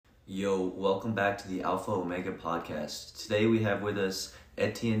Yo, welcome back to the Alpha Omega podcast. Today we have with us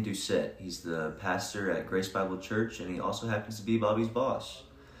Etienne Doucet. He's the pastor at Grace Bible Church, and he also happens to be Bobby's boss.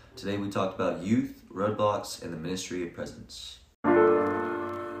 Today we talked about youth, roadblocks, and the ministry of presence.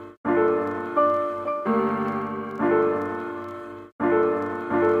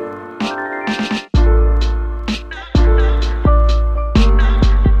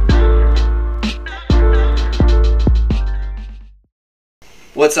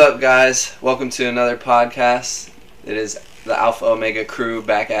 What's up, guys? Welcome to another podcast. It is the Alpha Omega crew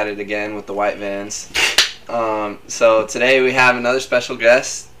back at it again with the white vans. So today we have another special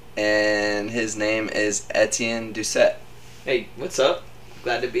guest, and his name is Etienne Doucet. Hey, what's up?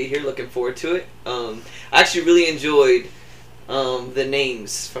 Glad to be here. Looking forward to it. I actually really enjoyed the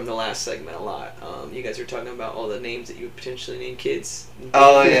names from the last segment a lot. You guys were talking about all the names that you would potentially name kids.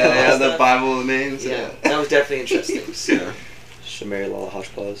 Oh yeah, the Bible names. Yeah, that was definitely interesting. So. Mary Lala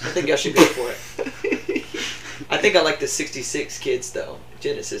Hushclaws. I think I should go for it. I think I like the 66 kids though.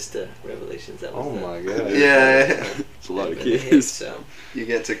 Genesis to Revelations. That was my god. Yeah. It's a lot of kids. So. You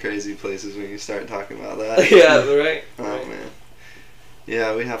get to crazy places when you start talking about that. Yeah, right. Oh right. man.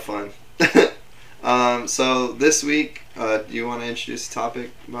 Yeah, we have fun. So this week, do you want to introduce the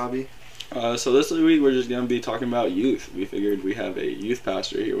topic, Bobby? So this week we're just going to be talking about youth. We figured we have a youth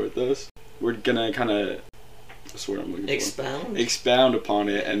pastor here with us. We're going to kind of... That's what I'm looking for. Expound upon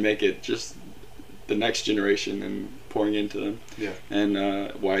it and make it just the next generation and pouring into them. Yeah. And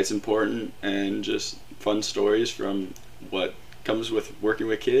why it's important and just fun stories from what comes with working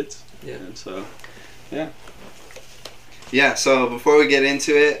with kids. Yeah. And so, yeah. Yeah, so before we get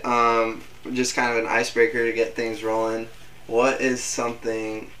into it, just kind of an icebreaker to get things rolling. What is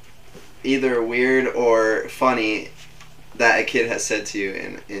something either weird or funny that a kid has said to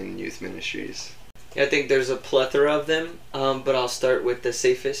you in youth ministries? I think there's a plethora of them, but I'll start with the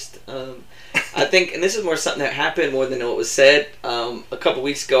safest. I think, and this is more something that happened more than what was said. A couple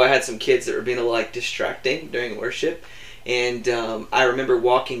weeks ago, I had some kids that were being a little distracting during worship, and I remember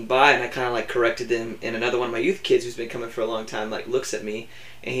walking by and I kind of corrected them. And another one of my youth kids who's been coming for a long time looks at me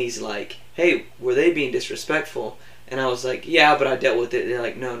and he's like, "Hey, were they being disrespectful?" And I was like, "Yeah, but I dealt with it." And they're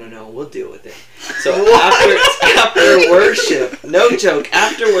like, No, we'll deal with it. So after worship, no joke,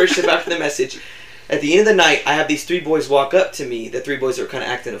 after worship, after the message. At the end of the night, I have these three boys walk up to me. The three boys are kind of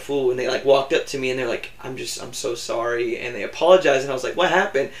acting a fool, and they walked up to me, and they're like, I'm so sorry, and they apologized, and I was like, what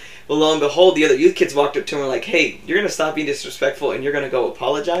happened? Well, lo and behold, the other youth kids walked up to me and were like, hey, you're going to stop being disrespectful, and you're going to go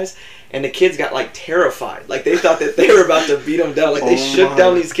apologize? And the kids got, terrified. They thought that they were about to beat them down. They shook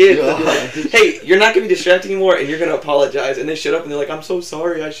down these kids. And like, hey, you're not going to be distracted anymore, and you're going to apologize. And they showed up, and they're like, I'm so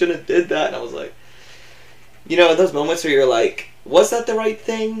sorry, I shouldn't have did that. And I was like, in those moments where you're like, was that the right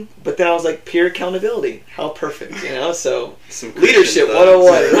thing? But then I was like, peer accountability. How perfect, So, leadership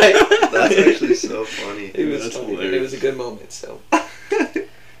 101, right? That's actually so funny. It was funny. It was a good moment, so.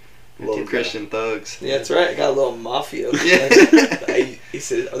 Little Christian thugs. Yeah, that's right. I got a little mafia. Yeah. He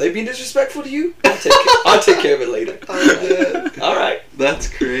said, are they being disrespectful to you? I'll take care of it later. Oh, man. All right. That's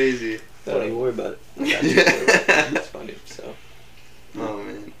crazy. Don't even worry about it. It's funny, so. Oh,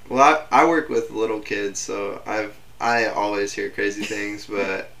 man. Well, I work with little kids, so I always hear crazy things,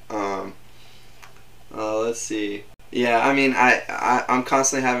 but let's see. Yeah, I mean, I'm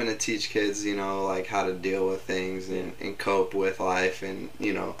constantly having to teach kids, how to deal with things and cope with life, and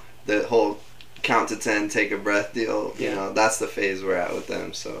the whole count to 10, take a breath deal. That's the phase we're at with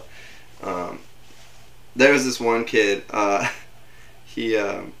them. So there was this one kid. We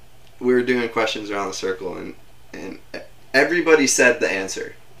were doing questions around the circle, and everybody said the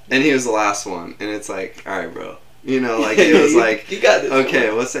answer. And he was the last one, and it's like, all right, bro. It was like, you got this.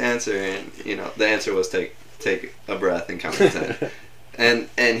 Okay, what's the answer? And the answer was take a breath and count to 10.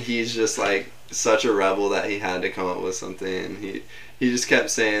 and he's just such a rebel that he had to come up with something. And he just kept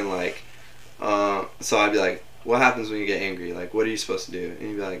saying so I'd be like, what happens when you get angry? What are you supposed to do? And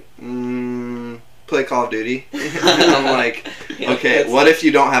he'd be like, play Call of Duty. And I'm like, okay, what if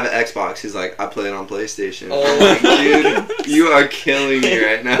you don't have an Xbox? He's like, I play it on PlayStation. Oh. I'm like, dude, you are killing me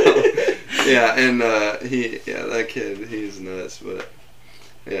right now. Yeah, and that kid, he's nuts. But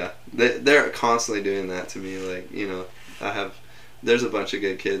yeah, they're constantly doing that to me. There's a bunch of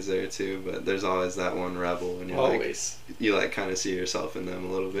good kids there too, but there's always that one rebel, and you're always you kind of see yourself in them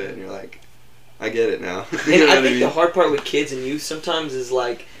a little bit, and you're like, I get it now. And I think the hard part with kids and youth sometimes is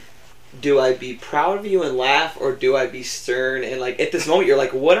do I be proud of you and laugh, or do I be stern? And at this moment, you're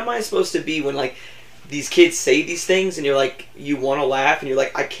like, what am I supposed to be when these kids say these things, and you're like, you want to laugh, and you're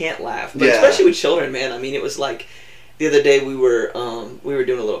like, I can't laugh. But especially with children, man. I mean, it was the other day we were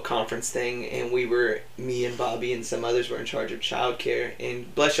doing a little conference thing, and me and Bobby and some others were in charge of childcare,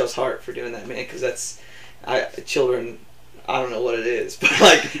 and bless y'all's heart for doing that, man, because children, I don't know what it is, but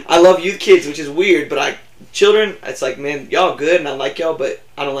like I love youth kids, which is weird, but children, it's like, man, y'all good and I like y'all, but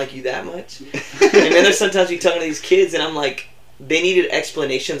I don't like you that much. And man, there's sometimes you talk to these kids and I'm like, they needed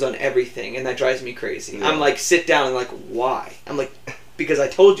explanations on everything, and that drives me crazy. Yeah. I'm like, sit down, and like, why? I'm like, because I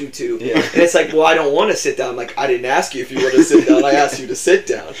told you to. Yeah. And it's like, well, I don't want to sit down. I'm like, I didn't ask you if you want to sit down. I asked you to sit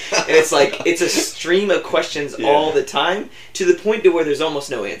down. And it's like, it's a stream of questions all the time, to the point to where there's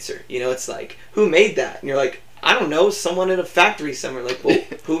almost no answer. You know, it's like, who made that? And you're like, I don't know, someone in a factory somewhere. Like, well,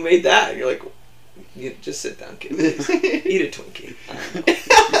 who made that? And you're like, you just sit down, kid. Eat a Twinkie. I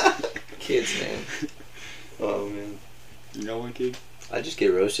don't know. Kids, man. Oh, man. You got one kid? I just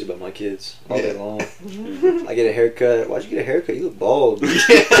get roasted by my kids all day long. I get a haircut. Why'd you get a haircut? You look bald.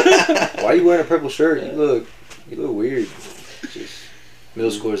 Why are you wearing a purple shirt? You look weird. Just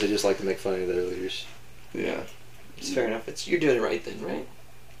middle schoolers, they just like to make fun of their leaders. Yeah. It's fair enough. You're doing it right then, right?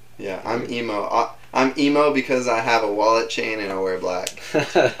 Yeah, I'm emo. I'm emo because I have a wallet chain and I wear black.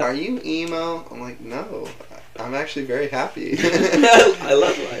 Are you emo? I'm like, no. I'm actually very happy. I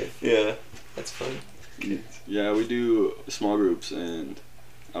love life. Yeah. That's fun. Yeah, we do small groups, and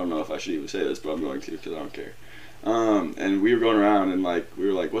I don't know if I should even say this, but I'm going to because I don't care. And we were going around, and like we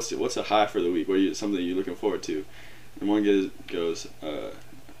were like, "What's the high for the week? Something you're looking forward to?" And one goes,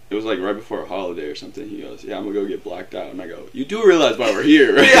 it was like right before a holiday or something. He goes, "Yeah, I'm gonna go get blacked out." And I go, "You do realize why we're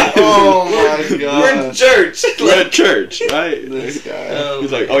here, right?" Yeah. Oh my god. We're in church. We're at church, right? This guy.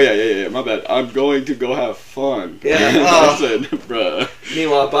 He's like, "Oh yeah. My bad. I'm going to go have fun." Yeah. I said, "Bruh."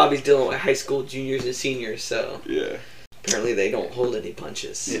 Meanwhile, Bobby's dealing with high school juniors and seniors, so yeah. Apparently they don't hold any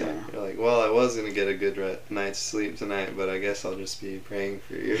punches. Yeah. You're like, well, I was going to get a good night's sleep tonight, but I guess I'll just be praying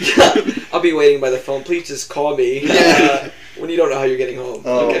for you. I'll be waiting by the phone. Please just call me when you don't know how you're getting home.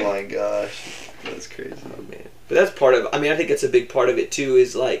 Oh okay. My gosh. That's crazy. Oh, man. But that's part of, I think that's a big part of it too,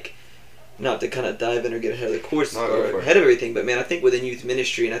 is like, not to kind of dive in or get ahead of the course or ahead of everything, but man, I think within youth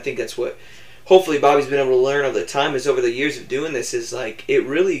ministry, and I think that's what hopefully Bobby's been able to learn over the time, is over the years of doing this, is like, it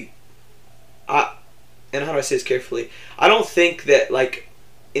really, and how do I say this carefully? I don't think that like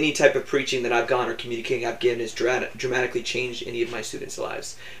any type of preaching that I've gone or communicating I've given has dramatically changed any of my students'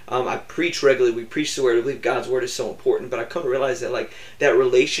 lives. I preach regularly. We preach the word. I believe God's word is so important. But I come to realize that like that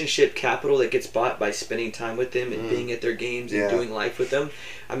relationship capital that gets bought by spending time with them and being at their games and doing life with them.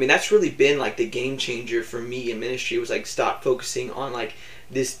 I mean, that's really been like the game changer for me in ministry. It was like stop focusing on like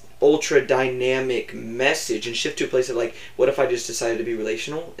this ultra dynamic message and shift to a place of like, what if I just decided to be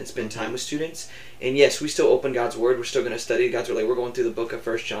relational and spend time with students? And yes, we still open God's word. We're still going to study God's word. Like, we're going through the book of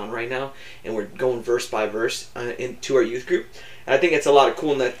 1 John right now, and we're going verse by verse into our youth group. And I think it's a lot of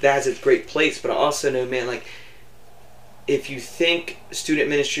cool, and that has its great place. But I also know, man, like, if you think student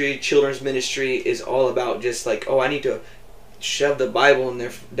ministry, children's ministry is all about just like, oh, I need to shove the Bible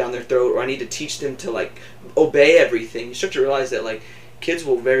down their throat, or I need to teach them to like obey everything, you start to realize that like kids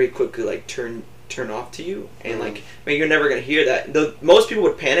will very quickly like turn off to you, and like, man, you're never gonna hear that. Most people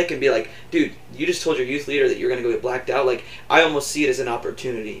would panic and be like, dude, you just told your youth leader that you're gonna go get blacked out. Like, I almost see it as an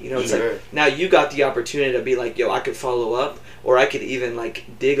opportunity, you know. It's like, now you got the opportunity to be like, yo, I could follow up, or I could even like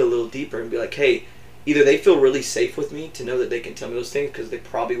dig a little deeper and be like, hey, either they feel really safe with me to know that they can tell me those things, because they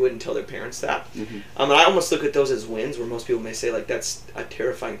probably wouldn't tell their parents that. And I almost look at those as wins, where most people may say like, that's a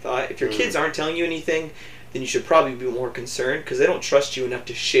terrifying thought. If your kids aren't telling you anything, then you should probably be more concerned, because they don't trust you enough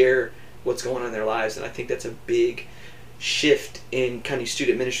to share what's going on in their lives. And I think that's a big shift in kind of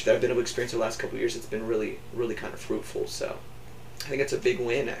student ministry that I've been able to experience over the last couple of years. It's been really, really kind of fruitful. So I think that's a big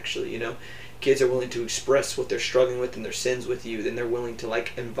win, actually, you know. Kids are willing to express what they're struggling with and their sins with you, then they're willing to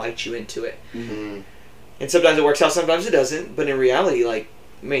like invite you into it. And sometimes it works out, sometimes it doesn't, but in reality, like,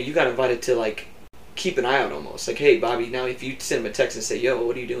 man, you got invited to like keep an eye out almost. Like, hey, Bobby, now if you send him a text and say, yo,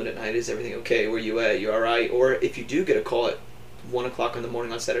 what are you doing tonight? Is everything okay? Where you at? You alright? Or if you do get a call at 1 o'clock in the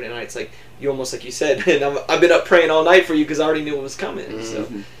morning on Saturday night, it's like, you almost, like you said, and I've been up praying all night for you because I already knew what was coming. So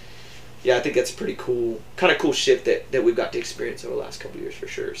yeah, I think that's a pretty cool, kind of cool shift that we've got to experience over the last couple of years for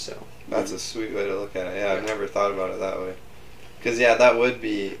sure. So that's a sweet way to look at it. Yeah, I've never thought about it that way. Because yeah, that would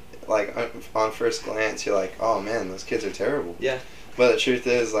be like, on first glance, you're like, oh man, those kids are terrible. Yeah. But the truth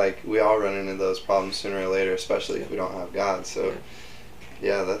is, like, we all run into those problems sooner or later, especially if we don't have God. So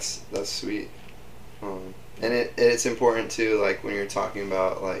yeah, that's sweet. And it's important too, like, when you're talking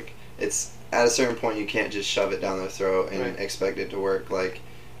about, like, it's at a certain point you can't just shove it down their throat and expect it to work. Like,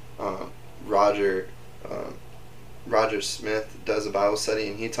 Roger Smith does a Bible study,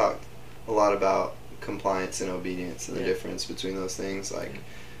 and he talked a lot about compliance and obedience and the difference between those things. Like,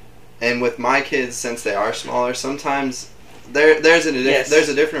 and with my kids, since they are smaller, sometimes there's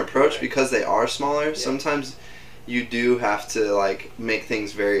a different approach because they are smaller. Yeah. Sometimes you do have to like make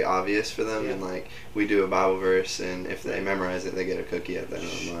things very obvious for them, and like we do a Bible verse, and if they memorize it, they get a cookie at the end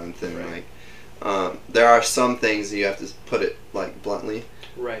of the month, and like there are some things that you have to put it like bluntly.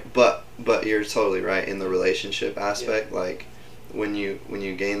 Right. But you're totally right in the relationship aspect. Like when you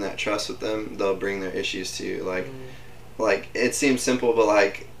gain that trust with them, they'll bring their issues to you. Like it seems simple, but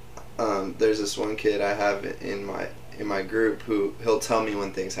like there's this one kid I have in my group who he'll tell me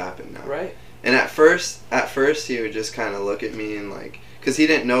when things happen now. Right. And at first he would just kind of look at me and like, because he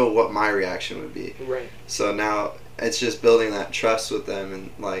didn't know what my reaction would be. Right. So now it's just building that trust with them,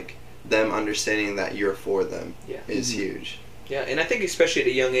 and like them understanding that you're for them is huge. Yeah, and I think especially at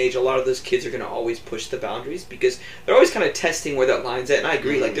a young age, a lot of those kids are going to always push the boundaries because they're always kind of testing where that line's at. And I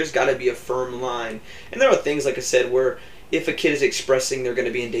agree, like there's got to be a firm line. And there are things, like I said, where if a kid is expressing they're going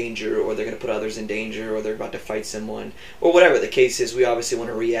to be in danger, or they're going to put others in danger, or they're about to fight someone, or whatever the case is, we obviously want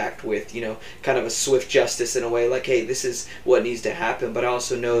to react with, kind of a swift justice in a way, like, hey, this is what needs to happen. But I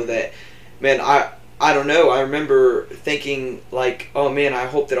also know that, man, I don't know, I remember thinking, like, oh man, I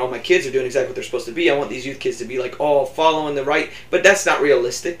hope that all my kids are doing exactly what they're supposed to be. I want these youth kids to be like, all following the right, but that's not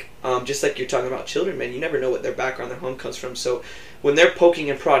realistic. Just like you're talking about children, man, you never know what their background, their home comes from. So when they're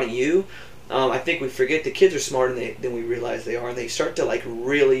poking and prodding you, I think we forget the kids are smarter than we realize they are, and they start to like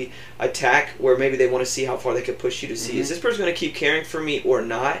really attack where maybe they want to see how far they could push you to see, is this person going to keep caring for me or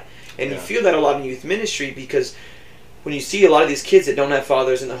not? And you feel that a lot in youth ministry, because when you see a lot of these kids that don't have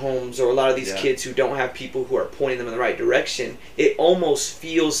fathers in the homes, or a lot of these kids who don't have people who are pointing them in the right direction, it almost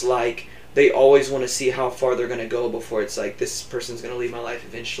feels like they always want to see how far they're going to go before it's like, this person's going to leave my life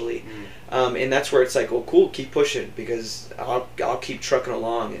eventually. And that's where it's like, oh cool, keep pushing, because I'll keep trucking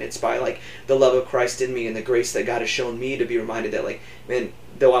along. And it's by like the love of Christ in me and the grace that God has shown me to be reminded that, like, man,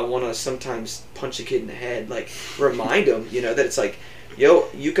 though I want to sometimes punch a kid in the head, like remind them, that it's like, yo,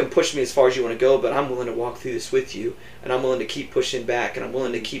 you can push me as far as you want to go, but I'm willing to walk through this with you, and I'm willing to keep pushing back, and I'm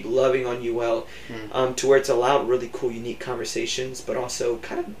willing to keep loving on you well, to where it's allowed really cool, unique conversations, but also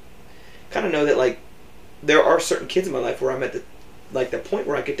kind of know that, like, there are certain kids in my life where I'm at the point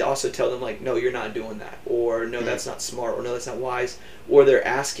where I get to also tell them, like, no, you're not doing that, or no, that's not smart, or no, that's not wise, or they're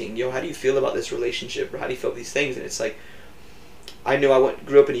asking, how do you feel about this relationship, or how do you feel about these things? And it's like, I know I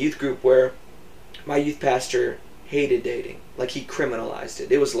grew up in a youth group where my youth pastor hated dating. Like, he criminalized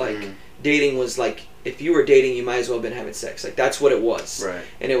it. It was like dating was like, if you were dating, you might as well have been having sex. Like, that's what it was. Right.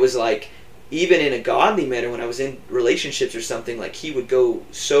 And it was like, even in a godly manner, when I was in relationships or something, like, he would go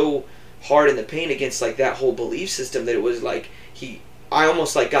so hard in the paint against like that whole belief system that it was like I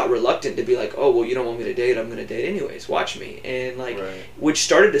almost like got reluctant to be like, oh well, you don't want me to date, I'm gonna date anyways, watch me, and like which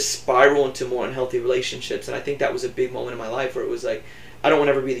started to spiral into more unhealthy relationships. And I think that was a big moment in my life where it was like, I don't want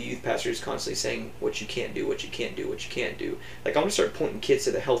to ever be the youth pastor who's constantly saying what you can't do, what you can't do, what you can't do. Like, I'm gonna start pointing kids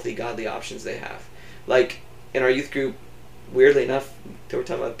to the healthy, godly options they have. Like in our youth group, weirdly enough, they were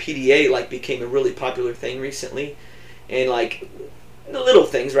talking about PDA, like, became a really popular thing recently, and like the little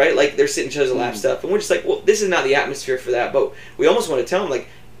things, right? Like, they're sitting in each other's lap stuff, and we're just like, well, this is not the atmosphere for that. But we almost want to tell them, like,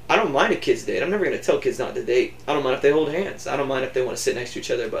 I don't mind if kids date. I'm never going to tell kids not to date. I don't mind if they hold hands. I don't mind if they want to sit next to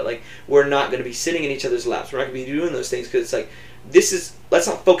each other. But like, we're not going to be sitting in each other's laps. We're not going to be doing those things, because it's like, let's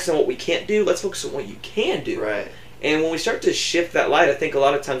not focus on what we can't do. Let's focus on what you can do. Right. And when we start to shift that light, I think a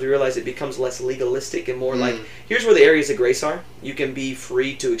lot of times we realize it becomes less legalistic and more like, here's where the areas of grace are. You can be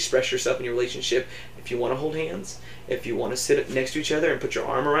free to express yourself in your relationship. If you want to hold hands, if you want to sit next to each other and put your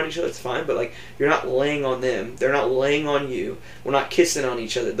arm around each other, it's fine. But like, you're not laying on them. They're not laying on you. We're not kissing on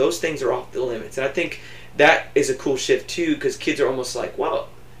each other. Those things are off the limits. And I think that is a cool shift too, because kids are almost like, well,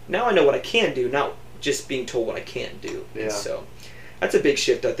 now I know what I can do, not just being told what I can't do. Yeah. And so that's a big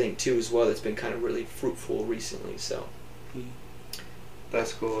shift, I think, too, as well. That's been kind of really fruitful recently. So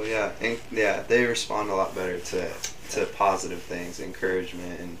that's cool. Yeah, and yeah, they respond a lot better to positive things,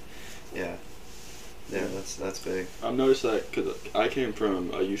 encouragement, and yeah, that's big. I've noticed that because I came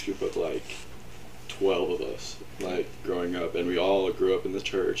from a youth group of like 12 of us, like growing up, and we all grew up in the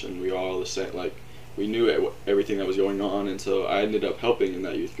church, and we all the same. Like, we knew everything that was going on, and so I ended up helping in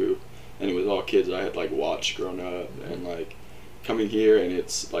that youth group, and it was all kids I had like watched growing up, and like coming here, and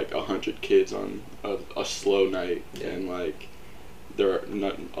it's like 100 kids on a slow night, and like there are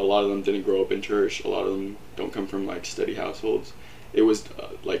not a lot of them didn't grow up in church. A lot of them don't come from like steady households. It was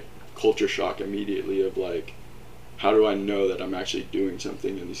like culture shock immediately of like, how do I know that I'm actually doing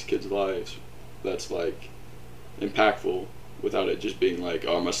something in these kids' lives that's like impactful without it just being like,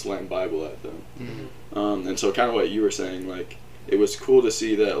 oh, I'm gonna slam Bible at them. And so kind of what you were saying, like, it was cool to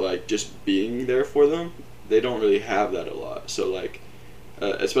see that like just being there for them, they don't really have that a lot. So like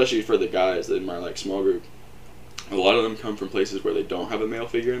especially for the guys in my like small group, a lot of them come from places where they don't have a male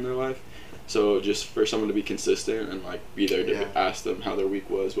figure in their life. So just for someone to be consistent and like be there to ask them how their week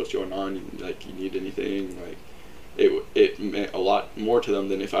was, what's going on, like you need anything, like it meant a lot more to them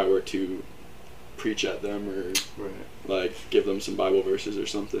than if I were to preach at them or like give them some Bible verses or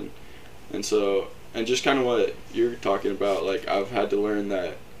something. And so, and just kind of what you're talking about, like I've had to learn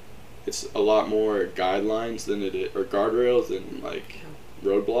that it's a lot more guidelines than it is, or guardrails than like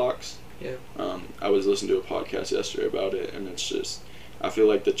roadblocks. Yeah. I was listening to a podcast yesterday about it, and it's just, I feel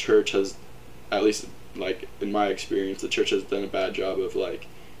like the church has, at least like in my experience, the church has done a bad job of like,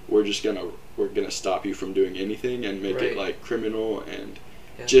 we're gonna stop you from doing anything and make it like criminal, and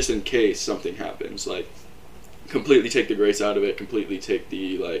just in case something happens, like completely take the grace out of it, completely take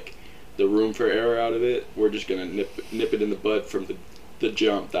the like the room for error out of it. We're just gonna nip it in the bud from the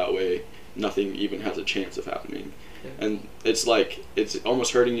jump. That way nothing even has a chance of happening. And it's like, it's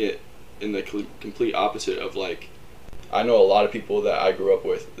almost hurting it in the complete opposite of like, I know a lot of people that I grew up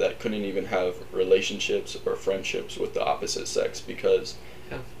with that couldn't even have relationships or friendships with the opposite sex because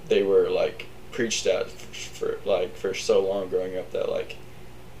they were like preached at for so long growing up that like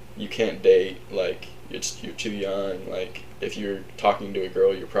you can't date, like you're too young, like if you're talking to a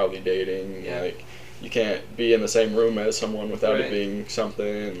girl you're probably dating, like you can't be in the same room as someone without it being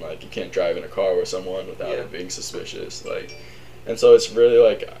something, like you can't drive in a car with someone without it being suspicious, like. And so it's really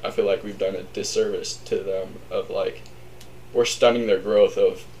like, I feel like we've done a disservice to them of like, we're stunning their growth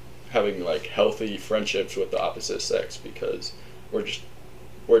of having like healthy friendships with the opposite sex because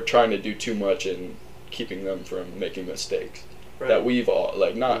we're trying to do too much in keeping them from making mistakes that we've all,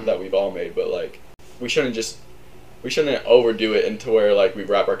 like not that we've all made, but like we shouldn't overdo it into where like we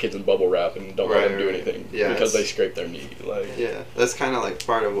wrap our kids in bubble wrap and don't let them do anything because they scrape their knee. Like that's kind of like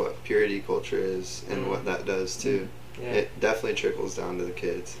part of what purity culture is and what that does too. It definitely trickles down to the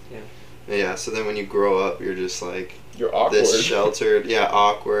kids. So then when you grow up, you're just like, you're awkward, this sheltered,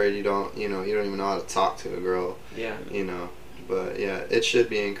 awkward. You don't even know how to talk to a girl. But it should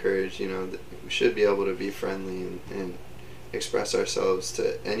be encouraged. We should be able to be friendly and express ourselves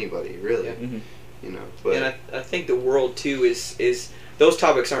to anybody, really. But and I think the world too is those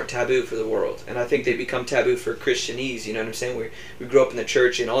topics aren't taboo for the world, and I think they become taboo for Christianese. You know what I'm saying? We grew up in the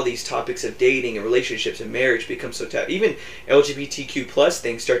church, and all these topics of dating and relationships and marriage become so taboo. Even LGBTQ plus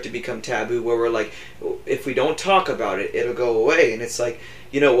things start to become taboo, where we're like, if we don't talk about it, it'll go away. And it's like,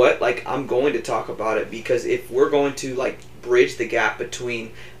 you know what? Like, I'm going to talk about it because if we're going to like bridge the gap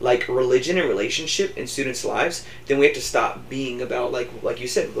between like religion and relationship in students' lives, then we have to stop being about like you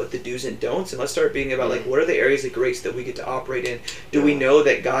said, what the do's and don'ts, and let's start being about like, what are the areas of grace that we get to operate in? Do we know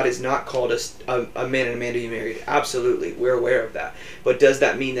that God has not called us a man and a man to be married? Absolutely, we're aware of that. But does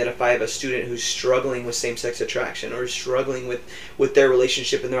that mean that if I have a student who's struggling with same-sex attraction or struggling with their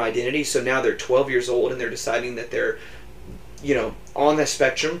relationship and their identity, so now they're 12 years old and they're deciding that they're on the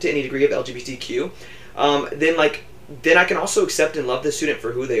spectrum to any degree of LGBTQ, then I can also accept and love the student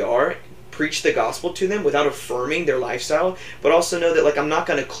for who they are, preach the gospel to them without affirming their lifestyle, but also know that like I'm not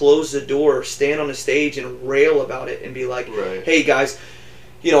going to close the door, stand on a stage and rail about it and be like, hey guys,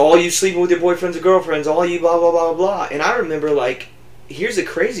 all you sleeping with your boyfriends or girlfriends, all you blah blah blah blah. And I remember like, here's the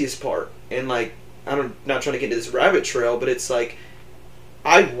craziest part, and like I'm not trying to get into this rabbit trail, but it's like,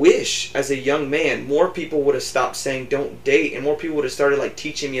 I wish as a young man more people would have stopped saying don't date, and more people would have started like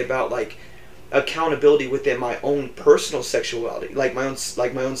teaching me about like accountability within my own personal sexuality, like my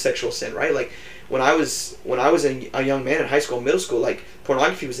own sexual sin, right? Like when I was a young man in high school, middle school, like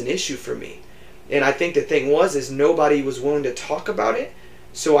pornography was an issue for me, and I think the thing is nobody was willing to talk about it,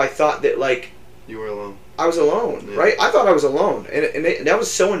 so I thought that like you were alone. I was alone, right? I thought I was alone, and that was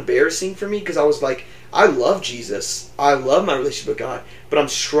so embarrassing for me because I was like, I love Jesus, I love my relationship with God, but I'm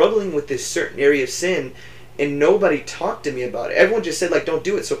struggling with this certain area of sin, and nobody talked to me about it. Everyone just said like, don't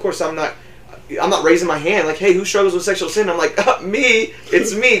do it. So of course I'm not raising my hand like, hey, who struggles with sexual sin? I'm like, me.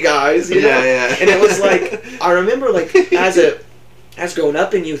 It's me, guys. You know? And it was like, I remember like as growing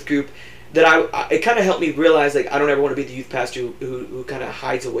up in youth group, that it kind of helped me realize like I don't ever want to be the youth pastor who kind of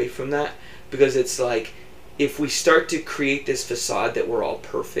hides away from that, because it's like, if we start to create this facade that we're all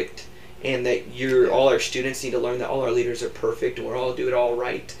perfect and that all our students need to learn that all our leaders are perfect and we're all do it all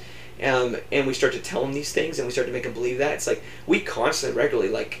right, and we start to tell them these things and we start to make them believe that, it's like we constantly regularly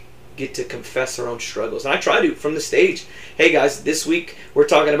like get to confess our own struggles. And I try to from the stage. Hey guys, this week we're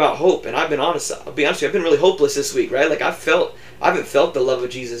talking about hope, and I'll be honest with you, I've been really hopeless this week, right? Like I haven't felt the love of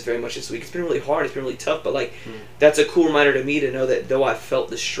Jesus very much this week. It's been really hard, it's been really tough, but like that's a cool reminder to me to know that though I felt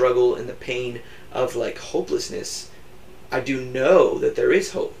the struggle and the pain of like hopelessness, I do know that there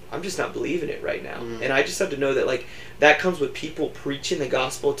is hope. I'm just not believing it right now. And I just have to know that, like, that comes with people preaching the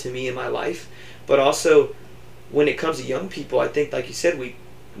gospel to me in my life. But also, when it comes to young people, I think, like you said,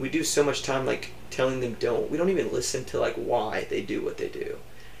 we do so much time, like, telling them we don't even listen to, like, why they do what they do.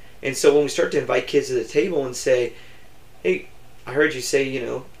 And so when we start to invite kids to the table and say, hey, I heard you say, you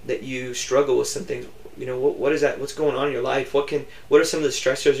know, that you struggle with some things. You know, what is that? What's going on in your life? What are some of the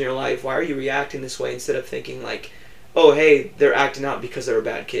stressors in your life? Why are you reacting this way? Instead of thinking like, oh, hey, they're acting out because they're a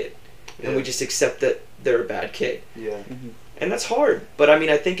bad kid. And we just accept that they're a bad kid. Yeah. Mm-hmm. And that's hard. But I mean,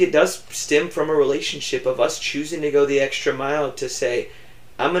 I think it does stem from a relationship of us choosing to go the extra mile to say,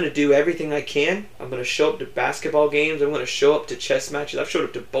 I'm going to do everything I can. I'm going to show up to basketball games. I'm going to show up to chess matches. I've showed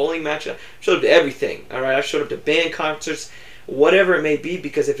up to bowling matches. I've showed up to everything. All right. I've showed up to band concerts, whatever it may be,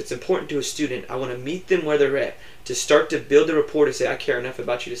 because if it's important to a student, I want to meet them where they're at, to start to build a rapport to say, I care enough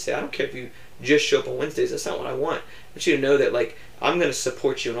about you to say, I don't care if you just show up on Wednesdays. That's not what I want. I want you to know that, like, I'm going to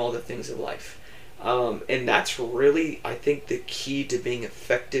support you in all the things of life. And that's really, I think, the key to being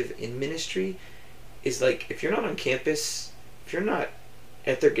effective in ministry is, like, if you're not on campus, if you're not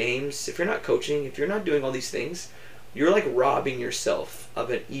at their games, if you're not coaching, if you're not doing all these things, you're, like, robbing yourself of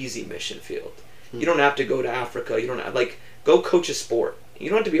an easy mission field. You don't have to go to Africa. You don't have, like, go coach a sport. You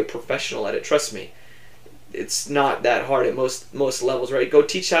don't have to be a professional at it. Trust me. It's not that hard at most levels, right? Go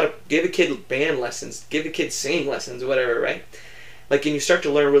teach how to give a kid band lessons, give a kid singing lessons, whatever, right? Like, and you start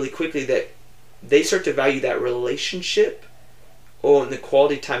to learn really quickly that they start to value that relationship and the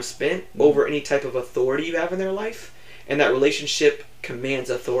quality time spent over any type of authority you have in their life. And that relationship commands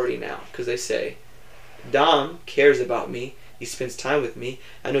authority now because they say, Dom cares about me. He spends time with me.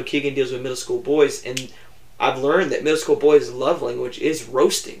 I know Keegan deals with middle school boys, and I've learned that middle school boys' love language is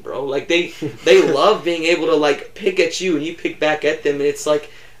roasting, bro. Like, they love being able to, like, pick at you and you pick back at them. And it's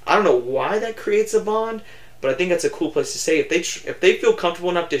like, I don't know why that creates a bond, but I think that's a cool place to say. If they feel comfortable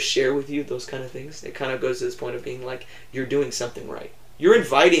enough to share with you those kind of things, it kind of goes to this point of being like, you're doing something right. You're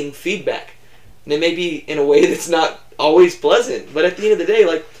inviting feedback. And it may be in a way that's not always pleasant, but at the end of the day,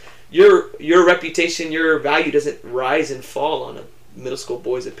 like, your reputation, your value doesn't rise and fall on a middle school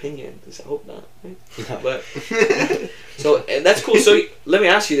boy's opinion. At least I hope not. Right? No. But so, and that's cool. So let me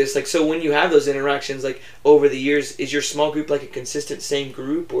ask you this: like, so when you have those interactions, like, over the years, is your small group like a consistent same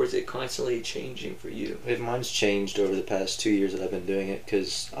group, or is it constantly changing for you? Mine's changed over the past 2 years that I've been doing it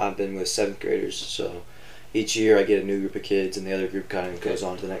because I've been with 7th graders. So each year I get a new group of kids, and the other group kind of goes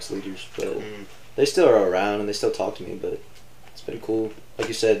on to the next leaders. But they still are around and they still talk to me. But it's been cool. Like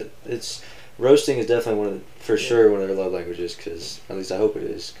you said, roasting is definitely sure one of their love languages, because at least I hope it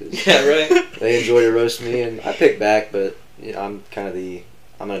is. Cause yeah, right. They enjoy to roast me, and I pick back, but you know, I'm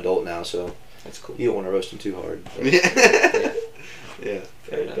an adult now, so that's cool. You don't want to roast them too hard. Yeah. You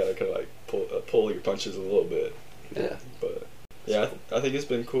gotta kind of like pull your punches a little bit. Yeah. But yeah, I think it's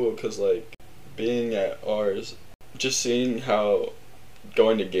been cool because, like, being at ours, just seeing how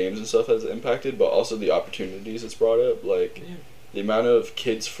going to games and stuff has impacted, but also the opportunities it's brought up, like. Yeah. The amount of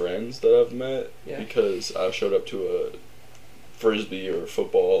kids' friends that I've met because I showed up to a frisbee or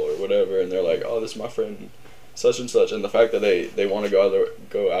football or whatever, and they're like, "Oh, this is my friend, such and such," and the fact that they want to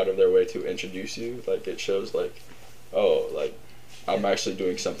go out of their way to introduce you, like, it shows, like, oh, like, I'm actually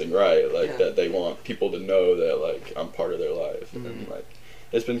doing something right, like, that they want people to know that, like, I'm part of their life, and, like,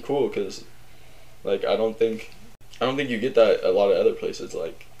 it's been cool because, like, I don't think you get that a lot of other places,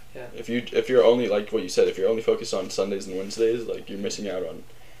 like. Yeah. If you're only, like what you said, if you're only focused on Sundays and Wednesdays, like, you're missing out on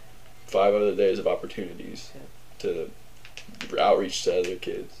 5 other days of opportunities to outreach to other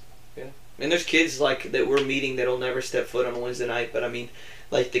kids. Yeah. And there's kids, like, that we're meeting that'll never step foot on a Wednesday night, but I mean,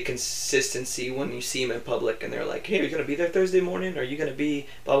 like, the consistency when you see them in public and they're like, hey, are you going to be there Thursday morning? Are you going to be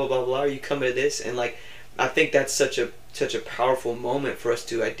blah, blah, blah, blah? Are you coming to this? And, like, I think that's such a powerful moment for us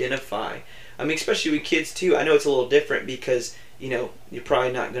to identify. I mean, especially with kids, too. I know it's a little different because, you know, you're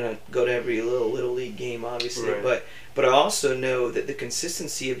probably not going to go to every little league game, obviously. Right. But I also know that the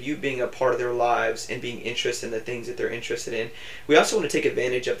consistency of you being a part of their lives and being interested in the things that they're interested in. We also want to take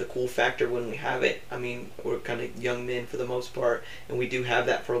advantage of the cool factor when we have it. I mean, we're kind of young men for the most part, and we do have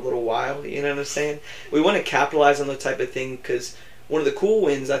that for a little while, you know what I'm saying? We want to capitalize on the type of thing because one of the cool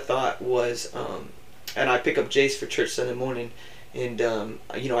wins I thought was, and I pick up Jace for church Sunday morning, and,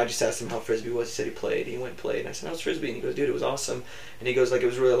 you know, I just asked him how Frisbee was. He said he played. He went and played. And I said, how's Frisbee? And he goes, dude, it was awesome. And he goes, like, it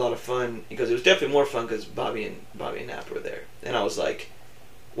was really a lot of fun. He goes, it was definitely more fun because Bobby and Nap were there. And I was like,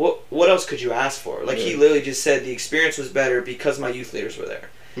 what else could you ask for? Like, he literally just said the experience was better because my youth leaders were there.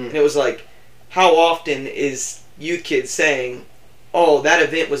 And it was like, how often is youth kids saying, oh, that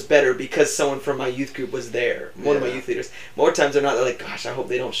event was better because someone from my youth group was there. One of my youth leaders. More times they're not. They're like, gosh, I hope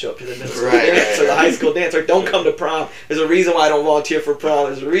they don't show up to the middle school dance or the high school dance, or don't come to prom. There's a reason why I don't volunteer for prom.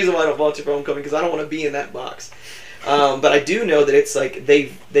 There's a reason why I don't volunteer for homecoming, because I don't want to be in that box. But I do know that it's like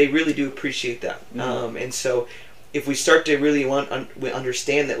they really do appreciate that. And so if we start to really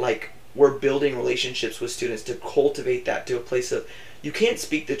understand that, like, we're building relationships with students to cultivate that to a place of, you can't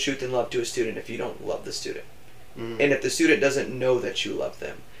speak the truth in love to a student if you don't love the student. And if the student doesn't know that you love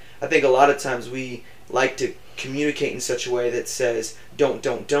them. I think a lot of times we like to communicate in such a way that says don't,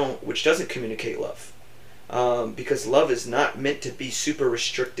 which doesn't communicate love. Because love is not meant to be super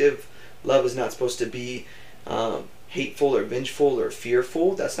restrictive. Love is not supposed to be hateful or vengeful or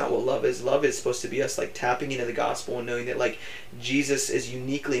fearful. That's not what love is. Love is supposed to be us, like, tapping into the gospel and knowing that, like, Jesus has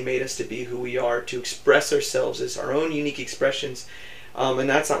uniquely made us to be who we are, to express ourselves as our own unique expressions. And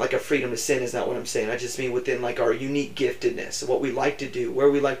that's not like a freedom to sin, is not what I'm saying. I just mean within, like, our unique giftedness, what we like to do, where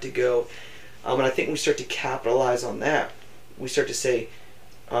we like to go. And I think we start to capitalize on that. We start to say,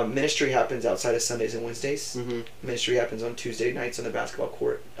 ministry happens outside of Sundays and Wednesdays. Ministry happens on Tuesday nights on the basketball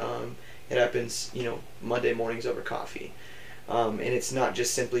court. It happens, Monday mornings over coffee. And it's not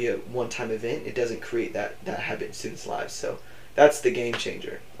just simply a one-time event. It doesn't create that habit in students' lives. So that's the game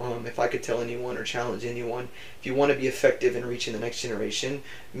changer. If I could tell anyone or challenge anyone, if you want to be effective in reaching the next generation,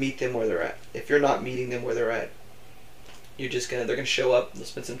 meet them where they're at. If you're not meeting them where they're at, they're gonna show up, they'll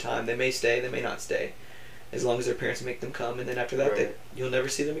spend some time, they may stay, they may not stay, as long as their parents make them come, and then after that, you'll never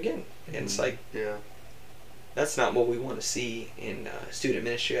see them again. And it's like, that's not what we want to see in student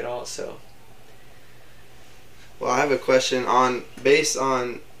ministry at all. So, well, I have a question based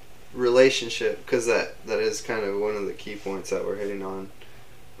on relationship, because that is kind of one of the key points that we're hitting on.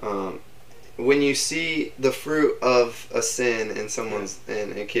 When you see the fruit of a sin in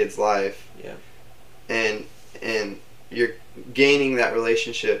in a kid's life, and you're gaining that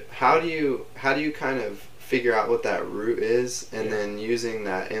relationship, how do you kind of figure out what that root is, and then using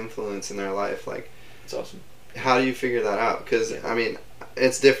that influence in their life? Like, it's awesome. How do you figure that out? Because I mean,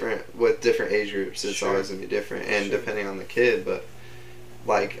 it's different with different age groups. It's always gonna be different, and depending on the kid. But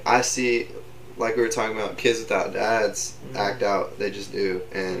like, I see, like we were talking about, kids without dads act out. They just do.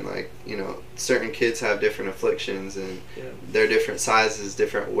 And like, certain kids have different afflictions, and they're different sizes,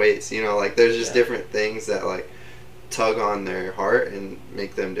 different weights. Like, there's just different things that, like, tug on their heart and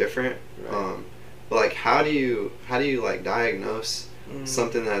make them different. But like, how do you like diagnose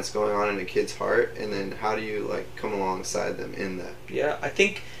something that's going on in a kid's heart, and then how do you, like, come alongside them in that? I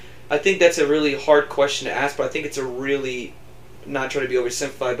think that's a really hard question to ask, but I think it's a really, not trying to be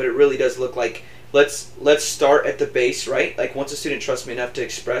oversimplified, but it really does look like, let's start at the base, right? Like, once a student trusts me enough to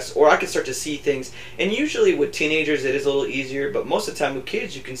express, or I can start to see things, and usually with teenagers it is a little easier, but most of the time with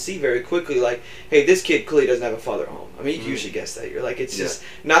kids you can see very quickly, like, hey, this kid clearly doesn't have a father at home. I mean, you can usually guess that. You're like, it's just,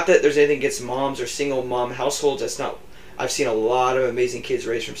 not that there's anything against moms or single mom households. That's not, I've seen a lot of amazing kids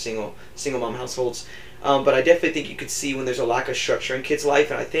raised from single mom households, but I definitely think you could see when there's a lack of structure in kids' life,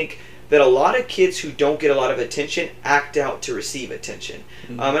 and I think that a lot of kids who don't get a lot of attention act out to receive attention.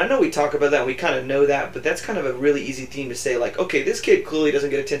 And I know we talk about that, and we kind of know that, but that's kind of a really easy theme to say, like, okay, this kid clearly doesn't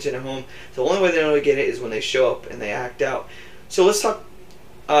get attention at home. The only way they know to get it is when they show up and they act out. So let's talk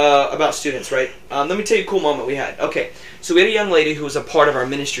about students, right? Let me tell you a cool moment we had. Okay, so we had a young lady who was a part of our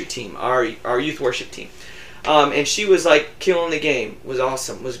ministry team, our youth worship team. And she was, like, killing the game, was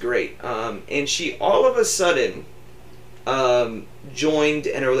awesome, was great. And she all of a sudden joined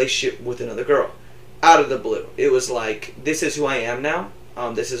in a relationship with another girl out of the blue. It was like, this is who I am now.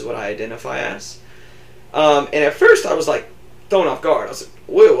 This is what I identify as. And at first I was, like, thrown off guard. I was like,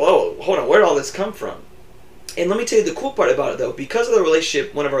 whoa, hold on, where did all this come from? And let me tell you the cool part about it, though. Because of the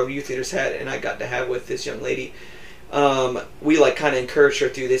relationship one of our youth leaders had and I got to have with this young lady, we, like, kind of encouraged her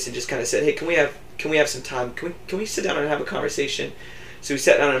through this and just kind of said, hey, can we have some time? Can we sit down and have a conversation? So we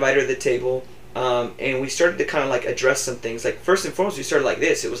sat down and invited her to the table. And we started to kind of, like, address some things. Like, first and foremost, we started like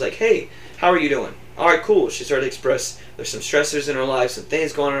this. It was like, hey, how are you doing? All right, cool. She started to express there's some stressors in her life, some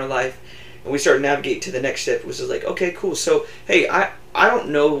things going on in her life. And we started to navigate to the next step, which was like, okay, cool. So, hey, I don't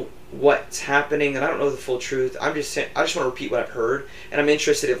know what's happening, and I don't know the full truth. I just want to repeat what I've heard, and I'm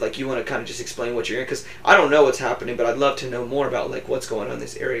interested if, like, you want to kind of just explain what you're in, because I don't know what's happening, but I'd love to know more about, like, what's going on in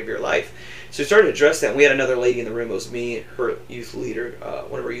this area of your life. So we started to address that, and we had another lady in the room. It was me, her youth leader,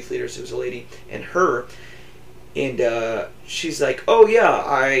 one of our youth leaders, who was a lady, and her, and she's like, oh yeah,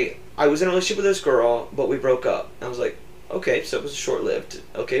 I was in a relationship with this girl, but we broke up. And I was like, okay, so it was short-lived.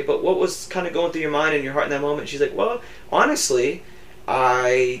 Okay, but what was kind of going through your mind and your heart in that moment? She's like, well, honestly,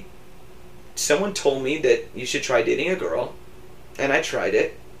 someone told me that you should try dating a girl, and I tried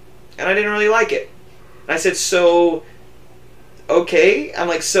it, and I didn't really like it. And I said, so, okay. I'm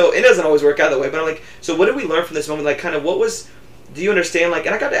like, so it doesn't always work out that way, but I'm like, so what did we learn from this moment? Like, kind of do you understand, like,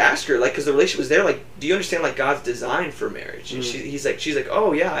 and I got to ask her, like, because the relationship was there, like, do you understand, like, God's design for marriage? And she's like,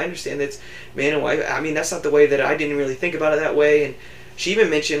 oh, yeah, I understand that it's man and wife. I mean, that's not the way that I didn't really think about it that way. And she even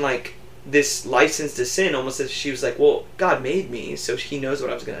mentioned, like, this license to sin, almost as she was like, well, God made me, so he knows what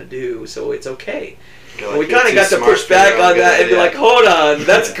I was going to do, so it's okay. Like, we kind of got to push back on that and be like, hold on,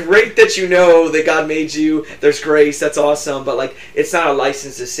 that's great that you know that God made you, there's grace, that's awesome, but like, it's not a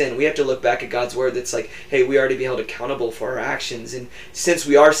license to sin. We have to look back at God's word that's like, hey, we are to be held accountable for our actions, and since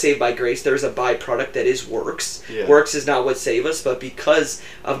we are saved by grace, there's a byproduct that is works. Works is not what saves us, but because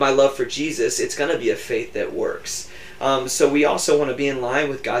of my love for Jesus, it's going to be a faith that works. So we also want to be in line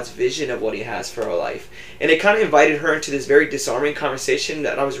with God's vision of what he has for our life. And it kind of invited her into this very disarming conversation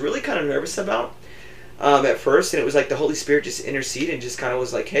that I was really kind of nervous about at first. And it was like the Holy Spirit just interceded and just kind of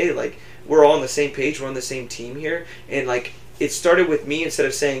was like, hey, like, we're all on the same page. We're on the same team here. And like, it started with me, instead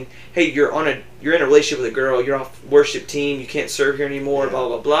of saying, hey, you're in a relationship with a girl, you're off worship team, you can't serve here anymore, blah,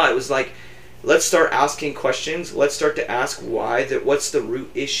 blah, blah. It was like, let's start asking questions. Let's start to ask why, what's the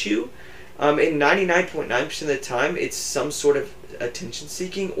root issue. And 99.9% of the time, it's some sort of attention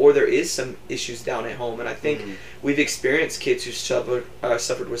seeking, or there is some issues down at home. And I think we've experienced kids who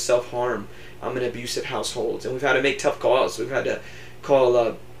suffered with self-harm in abusive households, and we've had to make tough calls. We've had to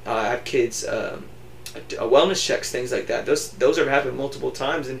call have kids wellness checks, things like that. Those have happened multiple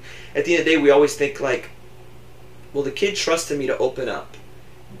times. And at the end of the day, we always think like, well, the kid trusted me to open up.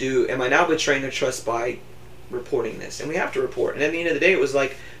 Am I now betraying their trust by reporting this? And we have to report. And at the end of the day, it was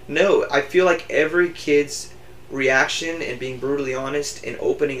like, no, I feel like every kid's reaction and being brutally honest and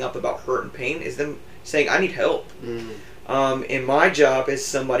opening up about hurt and pain is them saying, I need help. And my job as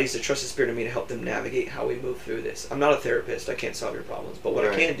somebody is to trust the Spirit in me to help them navigate how we move through this. I'm not a therapist. I can't solve your problems. But what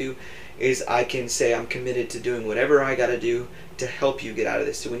I can do is I can say I'm committed to doing whatever I got to do to help you get out of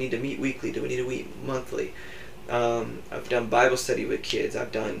this. Do we need to meet weekly? Do we need to meet monthly? I've done Bible study with kids. I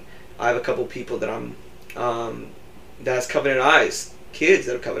have a couple people that that has covenant eyes. Kids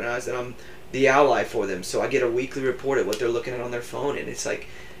that have covenant eyes, that I'm the ally for them. So I get a weekly report at what they're looking at on their phone, and it's like,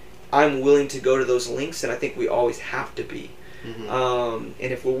 I'm willing to go to those links, and I think we always have to be. And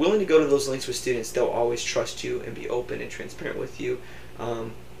if we're willing to go to those links with students, they'll always trust you and be open and transparent with you.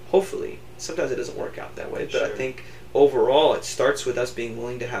 Hopefully. Sometimes it doesn't work out that way, but I think overall it starts with us being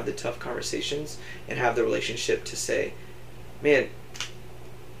willing to have the tough conversations and have the relationship to say, man,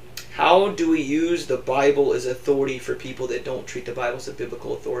 how do we use the Bible as authority for people that don't treat the Bible as a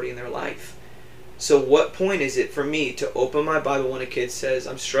biblical authority in their life? So what point is it for me to open my Bible when a kid says,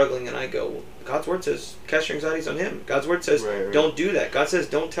 I'm struggling, and I go, well, God's word says, cast your anxieties on him. God's word says, don't do that. God says,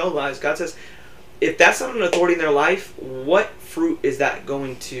 don't tell lies. God says, if that's not an authority in their life, what fruit is that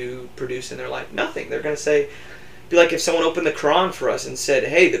going to produce in their life? Nothing. They're going to say, be like if someone opened the Quran for us and said,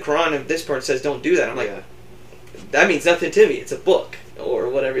 hey, the Quran of this part says don't do that. I'm like, that means nothing to me. It's a book or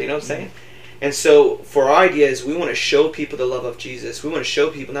whatever, you know what I'm saying? And so for our idea is we want to show people the love of Jesus. We want to show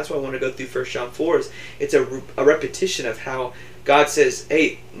people, and that's why I want to go through 1 John 4, is it's a repetition of how God says,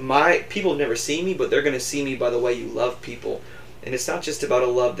 hey, my people never see me, but they're going to see me by the way you love people. And it's not just about a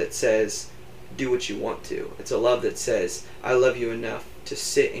love that says, do what you want to. It's a love that says, I love you enough to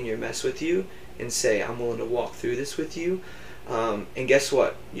sit in your mess with you and say, I'm willing to walk through this with you. And guess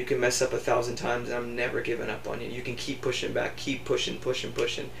what? You can mess up 1,000 times and I'm never giving up on you. You can keep pushing back, keep pushing.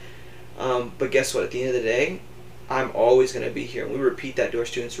 But guess what? At the end of the day, I'm always going to be here. And we repeat that to our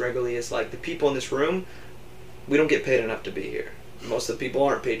students regularly. It's like the people in this room, we don't get paid enough to be here. Most of the people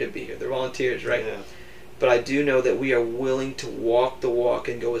aren't paid to be here. They're volunteers, right? Yeah. But I do know that we are willing to walk the walk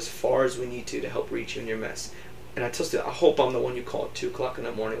and go as far as we need to help reach you in your mess. And I tell you, I hope I'm the one you call at 2 o'clock in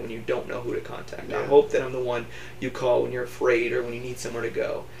the morning when you don't know who to contact. Yeah. I hope that I'm the one you call when you're afraid or when you need somewhere to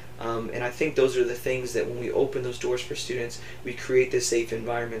go. And I think those are the things that when we open those doors for students, we create the safe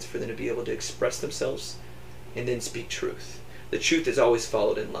environments for them to be able to express themselves and then speak truth. The truth is always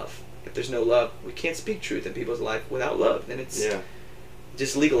followed in love. If there's no love, we can't speak truth in people's life without love. Then it's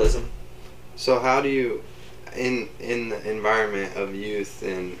just legalism. So how do you, in the environment of youth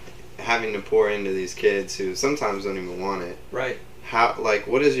and having to pour into these kids who sometimes don't even want it, right? How, like,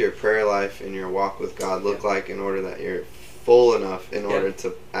 what does your prayer life and your walk with God look like in order that you're full enough in order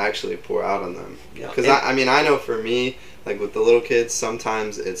to actually pour out on them? Because I mean, I know for me, like with the little kids,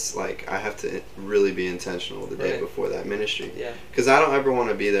 sometimes it's like I have to really be intentional the day before that ministry. Yeah. Because I don't ever want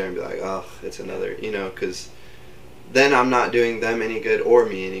to be there and be like, oh, it's another, you know, because then I'm not doing them any good or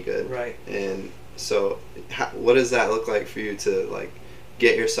me any good. Right. And so, what does that look like for you to like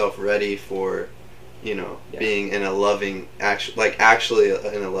get yourself ready for, you know, being in a loving, actually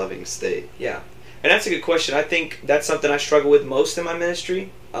in a loving state? Yeah. And that's a good question. I think that's something I struggle with most in my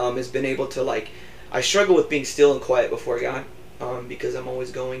ministry, is being able to, like, I struggle with being still and quiet before God, because I'm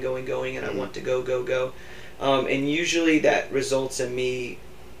always going, and I want to go. And usually that results in me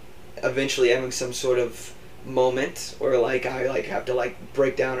eventually having some sort of moment or like I like have to like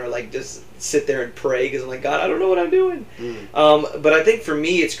break down or like just sit there and pray because I'm like, God, I don't know what I'm doing. But I think for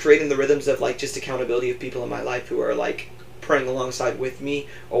me it's creating the rhythms of like just accountability of people in my life who are like praying alongside with me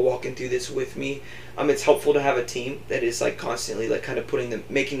or walking through this with me. It's helpful to have a team that is like constantly like kind of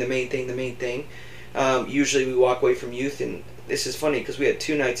making the main thing. Usually we walk away from youth, and this is funny because we had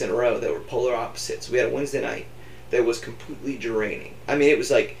 2 nights in a row that were polar opposites. We had a Wednesday night that was completely draining. I mean, it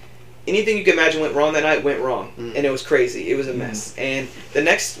was like anything you can imagine went wrong that night went wrong, and it was crazy. It was a mess. And the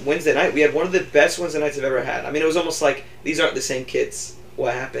next Wednesday night, we had one of the best Wednesday nights I've ever had. I mean, it was almost like these aren't the same kids.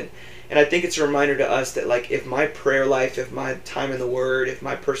 What happened? And I think it's a reminder to us that like if my prayer life, if my time in the Word, if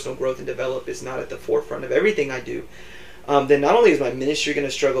my personal growth and develop is not at the forefront of everything I do, then not only is my ministry going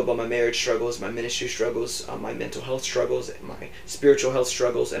to struggle, but my marriage struggles, my ministry struggles, my mental health struggles, my spiritual health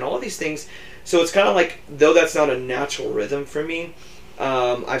struggles, and all these things. So it's kind of like, though that's not a natural rhythm for me,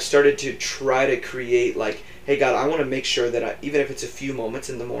 I've started to try to create like, hey God, I want to make sure that even if it's a few moments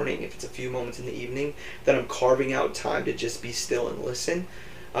in the morning, if it's a few moments in the evening, that I'm carving out time to just be still and listen.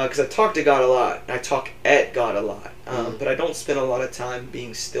 Because I talk to God a lot, and I talk at God a lot, but I don't spend a lot of time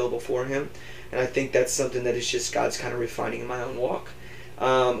being still before Him. And I think that's something that is just God's kind of refining in my own walk.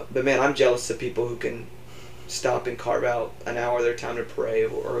 But man, I'm jealous of people who can stop and carve out an hour of their time to pray,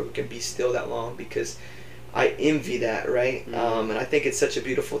 or who can be still that long, because I envy that, right? And I think it's such a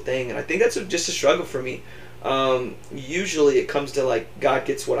beautiful thing. And I think that's just a struggle for me. Usually it comes to like God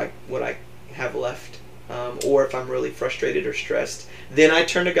gets what I have left, or if I'm really frustrated or stressed, then I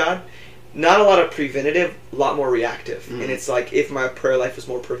turn to God. Not a lot of preventative, a lot more reactive. And it's like if my prayer life was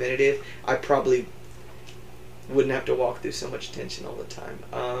more preventative, I probably wouldn't have to walk through so much tension all the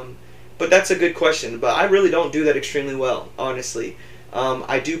time. But that's a good question. But I really don't do that extremely well, honestly.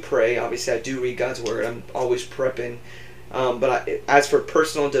 I do pray. Obviously, I do read God's Word. I'm always prepping. But as for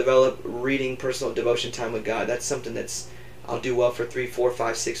personal reading, personal devotion time with God, that's something I'll do well for 3, 4,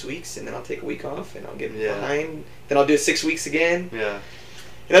 5, 6 weeks, and then I'll take a week off, and I'll get behind. Then I'll do it 6 weeks again. Yeah.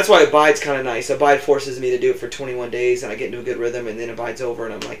 And that's why Abide's kind of nice. Abide forces me to do it for 21 days, and I get into a good rhythm, and then Abide's over,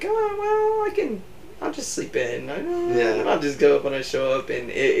 and I'm like, oh, well, I'll just sleep in. And I'll just go up when I show up, and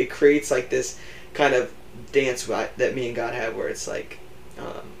it creates like this kind of dance that me and God have, where it's like,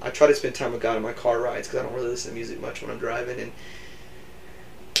 I try to spend time with God in my car rides, because I don't really listen to music much when I'm driving.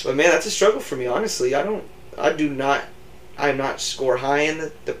 But man, that's a struggle for me, honestly. I'm not score high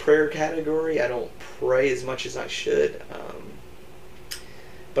in the prayer category. I don't pray as much as I should.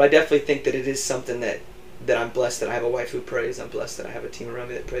 But I definitely think that it is something that I'm blessed that I have a wife who prays. I'm blessed that I have a team around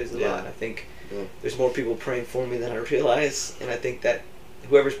me that prays a lot. I think there's more people praying for me than I realize. And I think that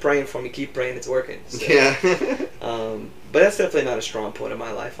whoever's praying for me, keep praying, it's working. So, but that's definitely not a strong point of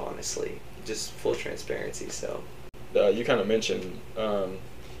my life, honestly. Just full transparency. So you kind of mentioned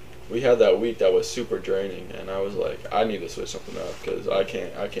we had that week that was super draining, and I was like, I need to switch something up, because I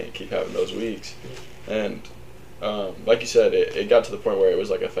can't keep having those weeks. And like you said, it got to the point where it was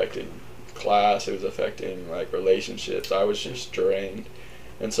like affecting class, it was affecting like relationships. I was just drained,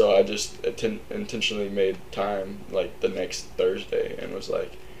 and so I just intentionally made time like the next Thursday, and was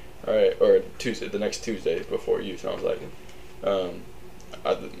like, all right, or Tuesday, the next Tuesday before youth, and I was like,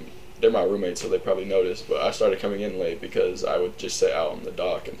 they're my roommates, so they probably noticed, but I started coming in late because I would just sit out on the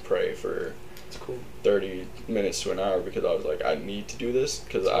dock and pray for 30 minutes to an hour, because I was like, I need to do this,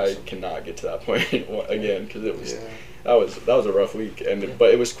 because I cannot get to that point again, because it was that was a rough week.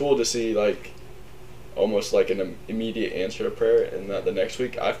 But it was cool to see like almost like an immediate answer to prayer, and that the next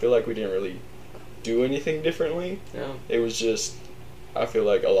week I feel like we didn't really do anything differently. It was just, I feel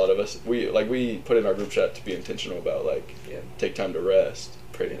like a lot of us, we put in our group chat to be intentional about like take time to rest,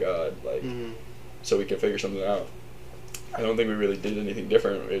 pray to God, like so we can figure something out. I don't think we really did anything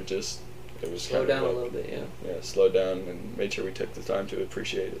different. It was slow down a little bit, slow down and made sure we took the time to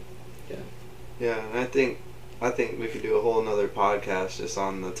appreciate it. And I think we could do a whole nother podcast just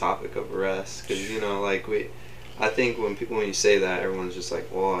on the topic of rest, because I think when you say that, everyone's just like,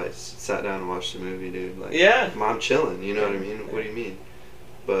 well, I sat down and watched a movie, dude. Like, I'm chilling, you know what I mean? What do you mean?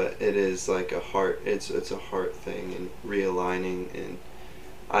 But it is like it's a heart thing, and realigning, and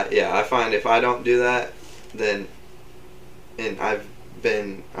I find if I don't do that, then, and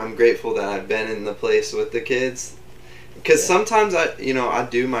I'm grateful that I've been in the place with the kids, because sometimes I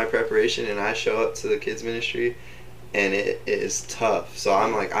do my preparation and I show up to the kids ministry, and it is tough. So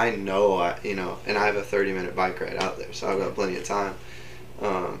I'm like, and I have a 30-minute bike ride out there, so I've got plenty of time.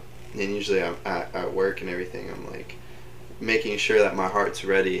 usually I'm at work and everything, I'm like making sure that my heart's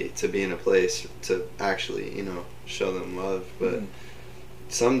ready to be in a place to actually, you know, show them love. But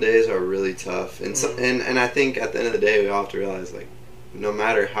some days are really tough, and and I think at the end of the day we all have to realize, like, no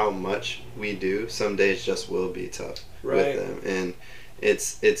matter how much we do, some days just will be tough with them, and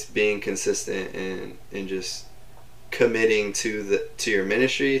it's being consistent and just committing to your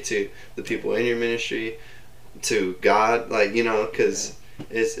ministry, to the people in your ministry, to God, like, you know, because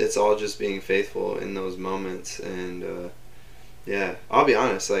it's all just being faithful in those moments. And I'll be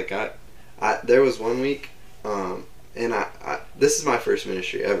honest, like I there was one week, and I this is my first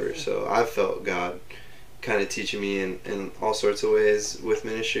ministry ever, so I felt God kind of teaching me in all sorts of ways with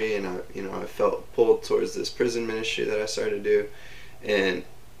ministry, and I felt pulled towards this prison ministry that I started to do. And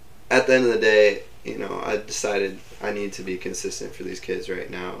at the end of the day, you know, I decided I need to be consistent for these kids right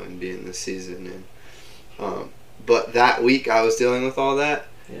now and be in this season. And but that week I was dealing with all that.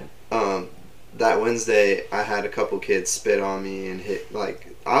 That Wednesday I had a couple kids spit on me and hit,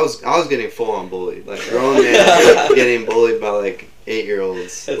 like, I was getting full on bullied, like grown men getting bullied by like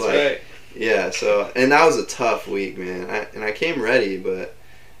 8-year-olds. That's like, right. Yeah. So, and that was a tough week, man. I came ready, but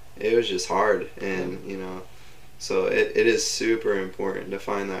it was just hard, and you know. So it is super important to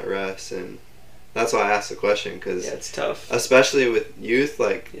find that rest, and that's why I asked the question, because it's tough, especially with youth.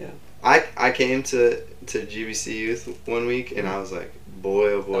 Like, I came to GBC Youth one week, and I was like,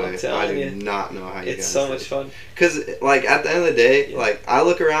 boy, oh boy, I do not know how you guys. It's so much fun. Because, like, at the end of the day, like, I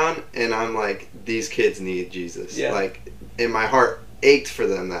look around and I'm like, these kids need Jesus. Like, and my heart ached for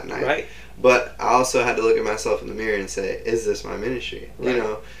them that night. Right. But I also had to look at myself in the mirror and say, is this my ministry? Right. You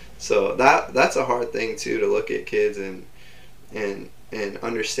know. So that's a hard thing too, to look at kids and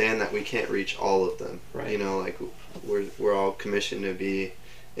understand that we can't reach all of them. Right. You know, like we're all commissioned to be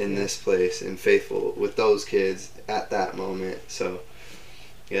in this place and faithful with those kids at that moment. So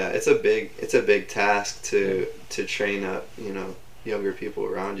yeah, it's a big task to train up, you know, younger people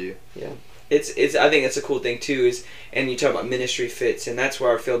around you. Yeah. It's I think it's a cool thing too, is, and you talk about ministry fits, and that's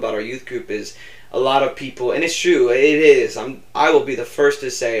where I feel about our youth group is a lot of people, and it's true, it is. I will be the first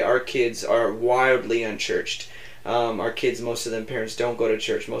to say our kids are wildly unchurched. Our kids, most of them parents don't go to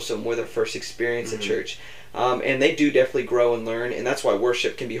church. Most of them were their first experience at church. And they do definitely grow and learn, and that's why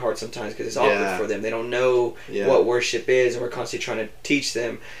worship can be hard sometimes, because it's awkward for them. They don't know what worship is, and we're constantly trying to teach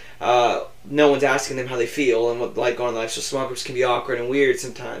them. No one's asking them how they feel and what like going on in life, so small groups can be awkward and weird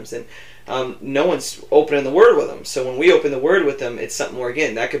sometimes, and no one's opening the Word with them. So when we open the Word with them, it's something more,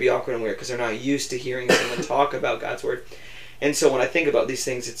 again, that could be awkward and weird because they're not used to hearing someone talk about God's Word. And so when I think about these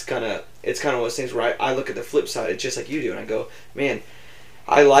things, it's kind of one of those things where I look at the flip side, it's just like you do, and I go, man,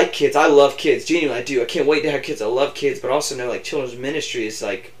 I like kids, I love kids, genuinely I do. I can't wait to have kids, I love kids, but also know, like, children's ministry is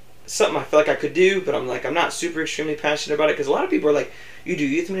like something I feel like I could do, but I'm like, I'm not super extremely passionate about it, because a lot of people are like, you do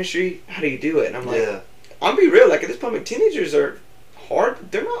youth ministry, how do you do it? And I'm like, I'll be real, like, at this point, teenagers are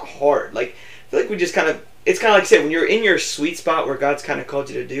hard. They're not hard. Like, I feel like we just kind of, it's kind of like I said, when you're in your sweet spot where God's kind of called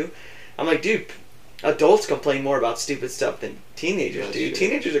you to do, I'm like, dude, adults complain more about stupid stuff than teenagers do. True.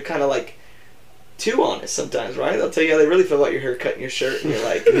 Teenagers are kind of like too honest sometimes, right? They'll tell you how they really feel about your haircut and your shirt, and you're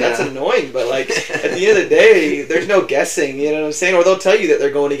like, that's annoying, but like, at the end of the day, there's no guessing, you know what I'm saying? Or they'll tell you that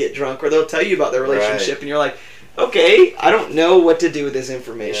they're going to get drunk, or they'll tell you about their relationship, and you're like, okay, I don't know what to do with this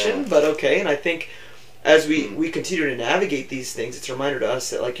information, but okay. And I think as we continue to navigate these things, it's a reminder to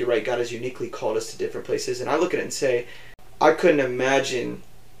us that, like, you're right, God has uniquely called us to different places. And I look at it and say, I couldn't imagine,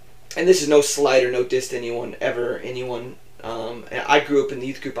 and this is no slight or no diss to anyone. I grew up in the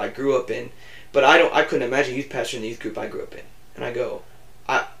youth group I grew up in, but I couldn't imagine youth pastor in the youth group I grew up in. And I go,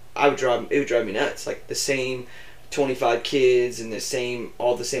 it would drive me nuts. Like, the same 25 kids and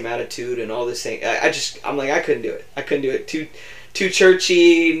all the same attitude and all the same. I'm like, I couldn't do it. I couldn't do it. Too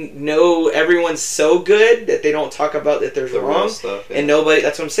churchy. No, everyone's so good that they don't talk about that there's wrong stuff, and nobody.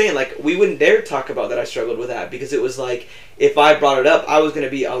 That's what I'm saying. Like, we wouldn't dare talk about that I struggled with that, because it was like, if I brought it up, I was going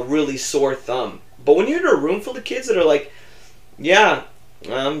to be a really sore thumb. But when you're in a room full of kids that are like, yeah,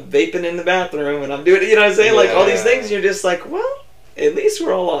 I'm vaping in the bathroom and I'm doing, you know what I'm saying, like all these things, and you're just like, well, at least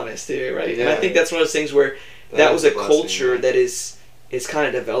we're all honest here, right? And I think that's one of those things where that was a culture that is kind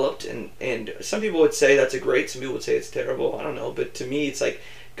of developed, and some people would say that's a great, some people would say it's terrible, I don't know, but to me it's like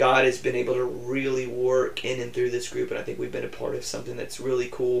God has been able to really work in and through this group, and I think we've been a part of something that's really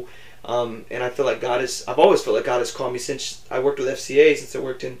cool. And I feel like I've always felt like God has called me since I worked with FCA, since I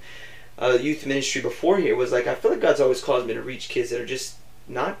worked in youth ministry before here, was like, I feel like God's always caused me to reach kids that are just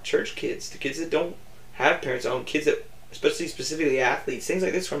not church kids, the kids that don't have parents at home, kids that, specifically athletes, things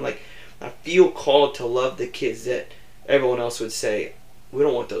like this, where I'm like, I feel called to love the kids that everyone else would say, we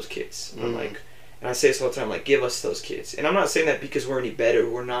don't want those kids. I'm like, And I say this all the time, like, give us those kids. And I'm not saying that because we're any better.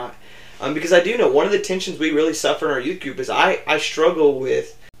 We're not. Because I do know one of the tensions we really suffer in our youth group is I struggle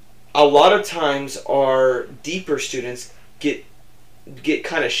with, a lot of times our deeper students get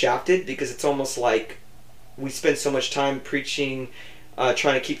kind of shafted because it's almost like we spend so much time preaching,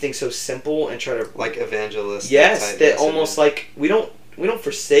 trying to keep things so simple and try to, like, evangelist. Yes, that almost like we don't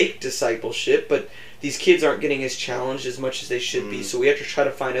forsake discipleship, but these kids aren't getting as challenged as much as they should be, so we have to try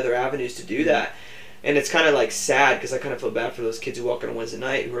to find other avenues to do that. And it's kind of like sad because I kind of feel bad for those kids who walk on a Wednesday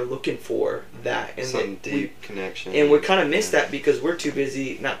night who are looking for that. And some deep connection. And we kind of miss that because we're too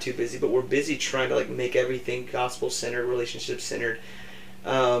busy, not too busy, but we're busy trying to like make everything gospel-centered, relationship-centered.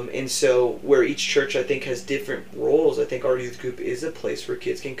 And so where each church, I think, has different roles, I think our youth group is a place where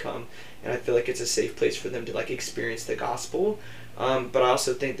kids can come. And I feel like it's a safe place for them to like experience the gospel. But I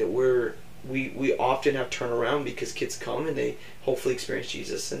also think that we often have turnaround because kids come and they hopefully experience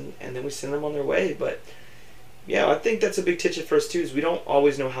Jesus and then we send them on their way. But yeah, I think that's a big tension for us too, is we don't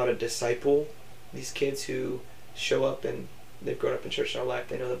always know how to disciple these kids who show up and they've grown up in church in our life.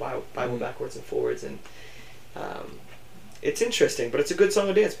 They know the Bible backwards and forwards, and it's interesting, but it's a good song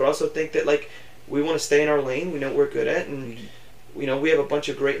to dance. But I also think that like we want to stay in our lane. We know what we're good at, and we have a bunch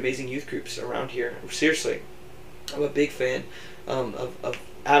of great, amazing youth groups around here. Seriously, I'm a big fan of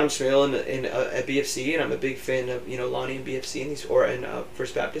Adam Smale at BFC, and I'm a big fan of Lonnie and BFC and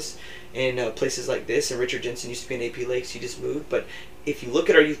First Baptist and places like this. And Richard Jensen used to be in AP Lakes. He just moved. But if you look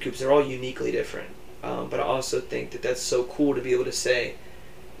at our youth groups, they're all uniquely different. But I also think that that's so cool to be able to say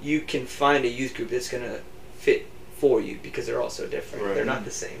you can find a youth group that's going to fit for you because they're all so different. Right. They're not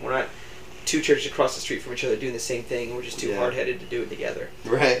the same. We're not two churches across the street from each other doing the same thing, and we're just too hard-headed to do it together.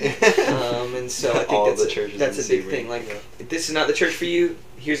 Right. And so I think that's a big thing. Like, if this is not the church for you,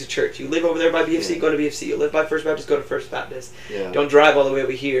 here's a church. You live over there by BFC, go to BFC. You live by First Baptist, go to First Baptist. Yeah. Don't drive all the way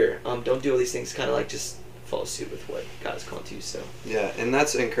over here. Don't do all these things. Kind of like just follow suit with what God is calling to you. So. Yeah, and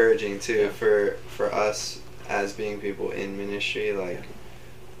that's encouraging too for us as being people in ministry. Like,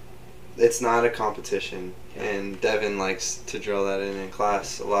 it's not a competition. And Devin likes to drill that in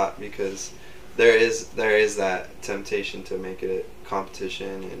class a lot because there is that temptation to make it a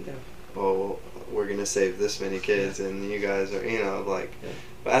competition and we're gonna save this many kids and you guys are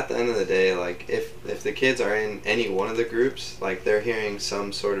but at the end of the day, like if the kids are in any one of the groups, like they're hearing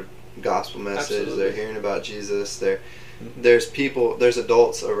some sort of gospel message. Absolutely. They're hearing about Jesus. There's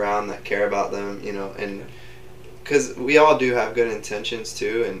adults around that care about them, and because we all do have good intentions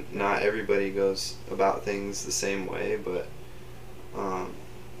too, and not everybody goes about things the same way, but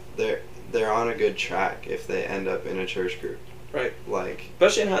they're on a good track if they end up in a church group. Right. Like,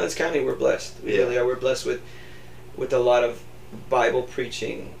 especially in Highlands County, we're blessed. We really are. We're blessed with a lot of Bible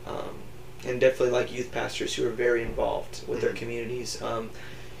preaching, and definitely like youth pastors who are very involved with their communities.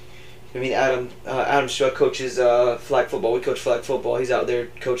 Adam Struck coaches flag football. We coach flag football. He's out there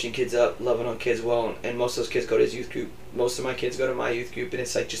coaching kids up, loving on kids well, and most of those kids go to his youth group. Most of my kids go to my youth group, and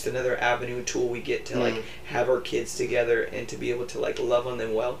it's like just another avenue and tool we get to like have our kids together and to be able to like love on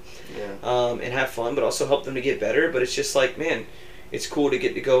them well, and have fun, but also help them to get better. But it's just like, man, it's cool to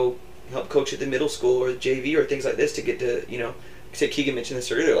get to go help coach at the middle school or JV or things like this to get to say Keegan mentioned this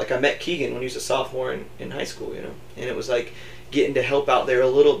earlier. Like I met Keegan when he was a sophomore in high school, and it was like getting to help out there a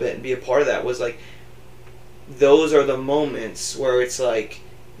little bit and be a part of that was like, those are the moments where it's like,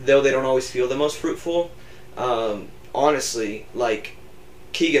 though they don't always feel the most fruitful, honestly, like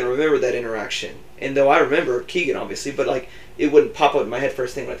Keegan remembered that interaction. And though I remember Keegan obviously, but like it wouldn't pop up in my head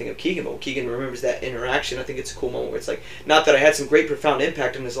first thing when I think of Keegan, but when Keegan remembers that interaction, I think it's a cool moment where it's like, not that I had some great profound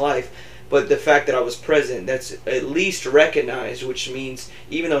impact in his life, but the fact that I was present, that's at least recognized, which means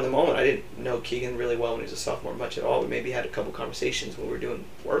even though in the moment I didn't know Keegan really well when he was a sophomore much at all, we maybe had a couple conversations when we were doing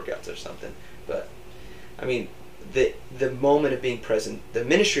workouts or something. But, I mean, the moment of being present, the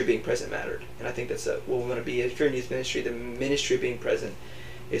ministry of being present mattered. And I think that's what we want to be. If you're in youth ministry, the ministry of being present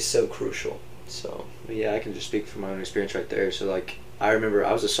is so crucial. So yeah, I can just speak from my own experience right there. So like, I remember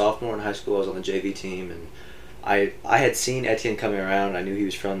I was a sophomore in high school. I was on the JV team, and I had seen Etienne coming around. I knew he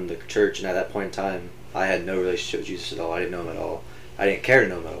was from the church, and at that point in time, I had no relationship with Jesus at all. I didn't know him at all. I didn't care to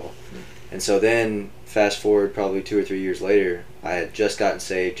know him at all. And so then, fast forward probably 2 or 3 years later, I had just gotten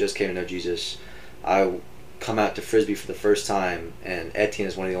saved, just came to know Jesus. I come out to Frisbee for the first time, and Etienne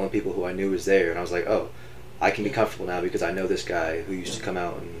is one of the only people who I knew was there. And I was like, oh, I can be comfortable now because I know this guy who used to come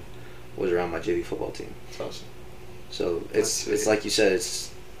out and was around my JV football team. That's awesome. So it's like you said, it's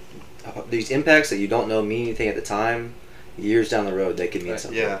these impacts that you don't know mean anything at the time. Years down the road, they could mean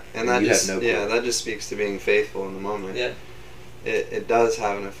something. Yeah, and that just that just speaks to being faithful in the moment. Yeah, it does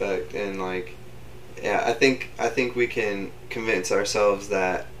have an effect, and like, I think we can convince ourselves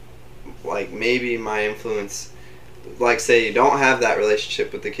that like maybe my influence, like say you don't have that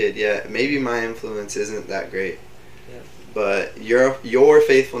relationship with the kid yet, maybe my influence isn't that great. Yeah. But your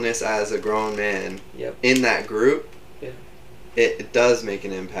faithfulness as a grown man in that group, it does make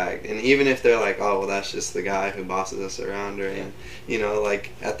an impact. And even if they're like, oh well, that's just the guy who bosses us around, or you know,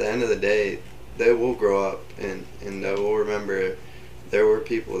 like at the end of the day, they will grow up and they will remember there were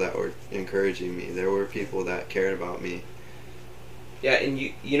people that were encouraging me. There were people that cared about me. Yeah, and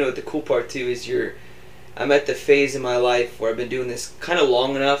you know the cool part too is I'm at the phase in my life where I've been doing this kind of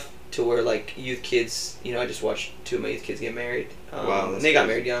long enough to where like youth kids, you know, I just watched 2 of my youth kids get married. Wow, and they got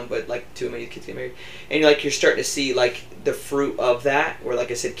married young, but like 2 of my youth kids get married, and like you're starting to see like the fruit of that. Where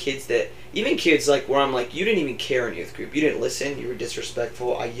like I said, even kids like where I'm like, you didn't even care in youth group, you didn't listen, you were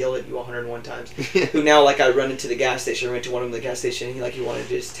disrespectful. I yelled at you 101 times. Who now like I run into the gas station, I went to one of them at the gas station, and he wanted to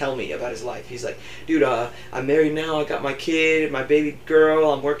just tell me about his life. He's like, dude, I'm married now, I got my kid, my baby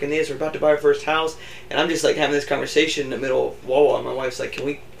girl, I'm working this, we're about to buy our first house, and I'm just like having this conversation in the middle of Wawa, and my wife's like, can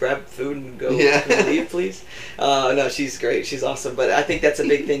we grab food and go? Can we leave, please? No, she's great, she's awesome. But I think that's a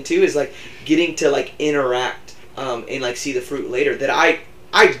big thing too, is like getting to like interact and like see the fruit later. That I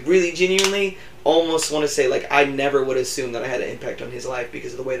really genuinely almost want to say like I never would assume that I had an impact on his life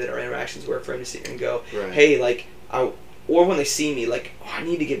because of the way that our interactions were, for him to sit here and go, hey, like or when they see me like, oh, I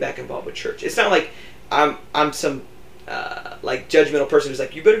need to get back involved with church. It's not like I'm some like judgmental person who's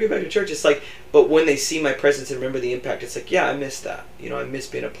like, you better get back to church. It's like, but when they see my presence and remember the impact, it's like, yeah, I miss that. You know, I miss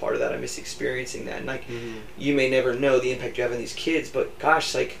being a part of that. I miss experiencing that. And like, you may never know the impact you have on these kids, but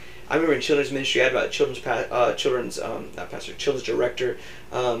gosh, like I remember in children's ministry, I had about a children's director,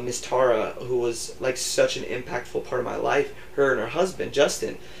 Miss Tara, who was like such an impactful part of my life. Her and her husband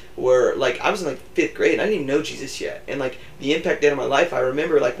Justin were like, I was in like 5th grade and I didn't even know Jesus yet, and like the impact they had on my life. I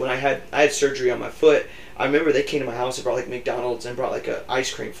remember like when I had surgery on my foot. I remember they came to my house and brought like McDonald's and brought like a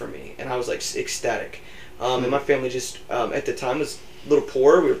ice cream for me, and I was like ecstatic. And my family just at the time was a little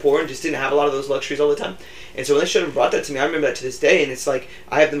poor. We were poor and just didn't have a lot of those luxuries all the time. And so when they showed up and brought that to me, I remember that to this day. And it's like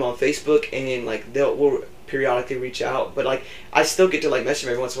I have them on Facebook, and like we'll periodically reach out, but like I still get to like message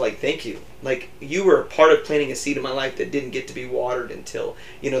them every once in a while, like, thank you. Like you were a part of planting a seed in my life that didn't get to be watered until,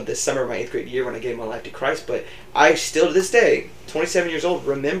 you know, the summer of my 8th grade year when I gave my life to Christ. But I still to this day, 27 years old,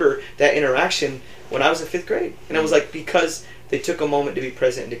 remember that interaction when I was in 5th grade. And I was like, because they took a moment to be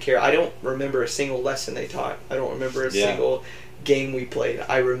present and to care. I don't remember a single lesson they taught. I don't remember a single game we played.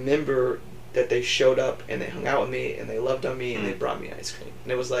 I remember that they showed up and they hung out with me and they loved on me and they brought me ice cream.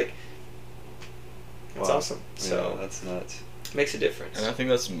 And it was like, that's awesome. So that's nuts. Makes a difference. And I think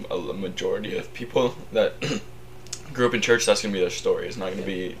that's a majority of people that grew up in church. That's going to be their story. It's not going to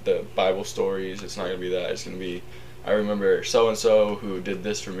be the Bible stories. It's not going to be that. It's going to be, I remember so-and-so who did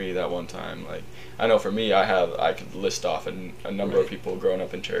this for me that one time. Like, I know for me, I could list off a number of people growing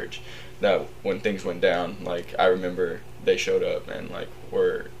up in church that when things went down, like, I remember they showed up and, like,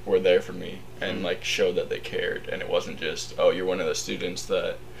 were there for me and, like, showed that they cared. And it wasn't just, oh, you're one of the students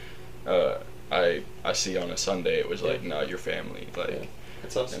that I see on a Sunday. It was like, no, your family. Like,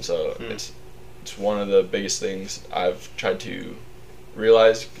 that's awesome. And so it's one of the biggest things I've tried to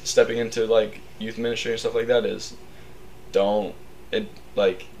realize stepping into, like, youth ministry and stuff like that is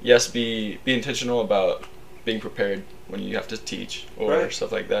yes, be intentional about being prepared when you have to teach or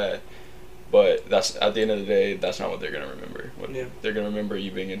stuff like that. But that's, at the end of the day, that's not what they're going to remember. They're going to remember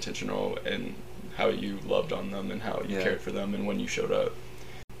you being intentional and how you loved on them and how you cared for them and when you showed up.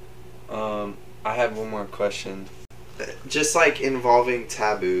 I have one more question. Just like involving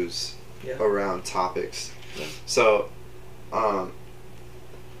taboos around topics. Yeah. So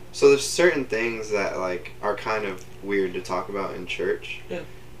there's certain things that like are kind of weird to talk about in church. Yeah.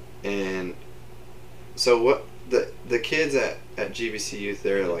 And so what the kids at GBC Youth,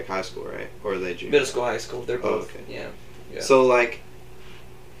 they're like high school, right? Or are they junior? Middle school, high school. They're both. Okay. Yeah. So like,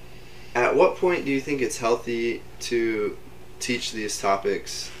 at what point do you think it's healthy to teach these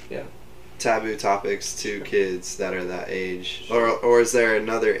topics? Yeah. Taboo topics to kids that are that age, or is there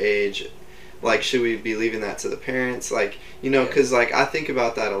another age? Like, should we be leaving that to the parents? Like, you know, because like I think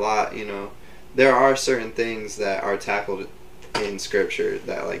about that a lot. You know, there are certain things that are tackled in Scripture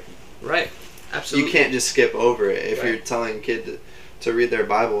that like absolutely you can't just skip over it if you're telling a kid to read their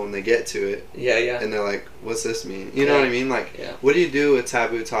Bible and they get to it. And they're like, what's this mean? You know what I mean? Like, what do you do with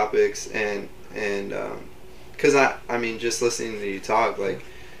taboo topics and because I mean, just listening to you talk, like,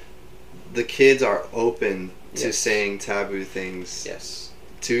 the kids are open to saying taboo things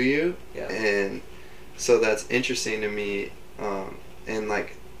to you. And so that's interesting to me. And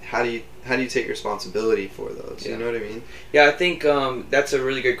like, how do you take responsibility for those? Yeah. You know what I mean? Yeah, I think that's a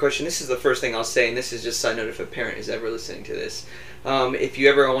really good question. This is the first thing I'll say, and this is just a side note if a parent is ever listening to this. If you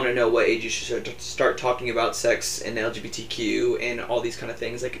ever want to know what age you should start talking about sex and LGBTQ and all these kind of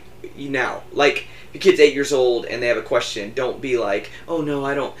things, like now, like if your kid's 8 years old and they have a question, don't be like, oh no,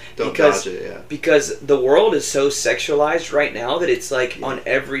 I don't. Don't dodge it, yeah. Because the world is so sexualized right now that it's like on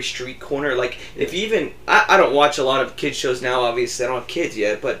every street corner. Like if you even, I don't watch a lot of kids shows now. Obviously, I don't have kids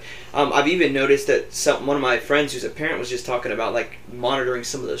yet, but I've even noticed that one of my friends who's a parent was just talking about like monitoring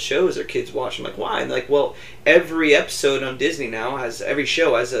some of those shows their kids watch. I'm like, why? And like, well, every episode on Disney now every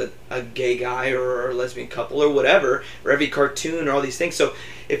show has a gay guy or a lesbian couple or whatever, or every cartoon or all these things. So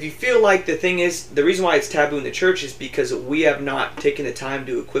if you feel like the thing is, the reason why it's taboo in the church is because we have not taken the time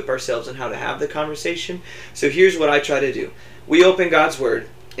to equip ourselves on how to have the conversation. So here's what I try to do. We open God's Word,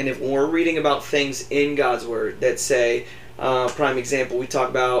 and if we're reading about things in God's Word that say, prime example, we talk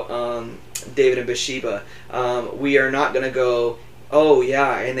about David and Bathsheba, we are not going to go, oh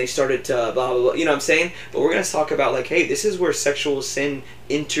yeah, and they started to blah blah blah, you know what I'm saying? But we're going to talk about like, hey, this is where sexual sin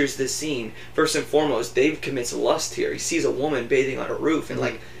enters the scene. First and foremost, David commits lust here. He sees a woman bathing on a roof and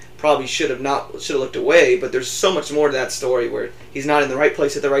like probably should have looked away, but there's so much more to that story where he's not in the right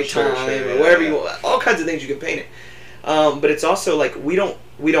place at the right time, or wherever you want, all kinds of things you can paint it. But it's also like we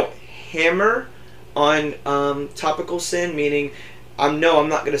don't hammer on topical sin, meaning I'm not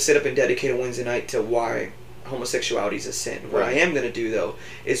going to sit up and dedicate a Wednesday night to why homosexuality is a sin. What I am going to do, though,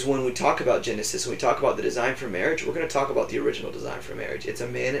 is when we talk about Genesis, when we talk about the design for marriage, we're going to talk about the original design for marriage. It's a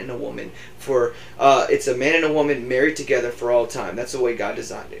man and a woman it's a man and a woman married together for all time. That's the way God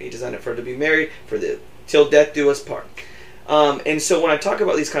designed it. He designed it for to be married till death do us part. And so when I talk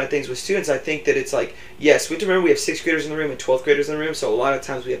about these kind of things with students, I think that it's like, yes, we have to remember we have 6th graders in the room and 12th graders in the room, so a lot of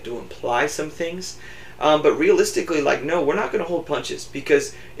times we have to imply some things. But realistically, like, no, we're not going to hold punches,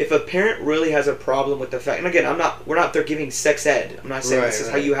 because if a parent really has a problem with the fact, and again, we're not there giving sex ed. I'm not saying this is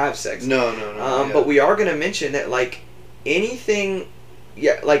how you have sex. No. But we are going to mention that, like, anything,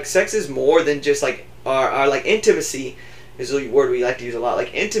 like, sex is more than just, like, our like, intimacy is a word we like to use a lot.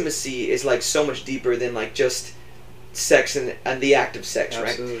 Like, intimacy is, like, so much deeper than, like, just sex and the act of sex,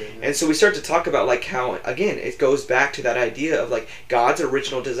 absolutely, right? Yeah. And so we start to talk about, like, how, again, it goes back to that idea of, like, God's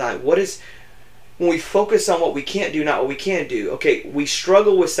original design. When we focus on what we can't do, not what we can do. Okay, we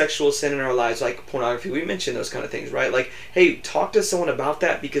struggle with sexual sin in our lives, like pornography. We mentioned those kind of things, right? Like, hey, talk to someone about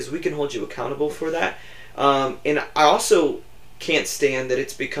that, because we can hold you accountable for that. And I also can't stand that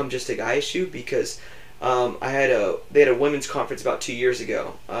it's become just a guy issue, because they had a women's conference about 2 years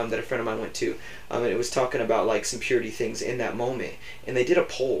ago that a friend of mine went to, and it was talking about like some purity things in that moment. And they did a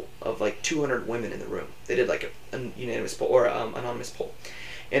poll of like 200 women in the room. They did like a unanimous poll or anonymous poll.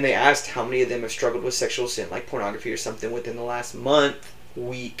 And they asked how many of them have struggled with sexual sin, like pornography or something, within the last month,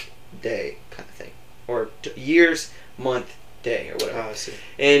 week, day kind of thing. Or years, month, day, or whatever. I see.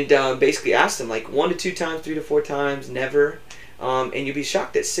 And basically asked them, like, 1 to 2 times, 3 to 4 times, never. And you'd be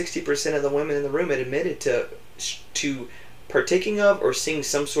shocked that 60% of the women in the room had admitted to partaking of or seeing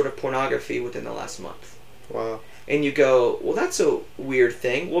some sort of pornography within the last month. Wow. And you go, well, that's a weird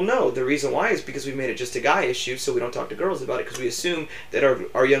thing. Well, no, the reason why is because we made it just a guy issue, so we don't talk to girls about it, because we assume that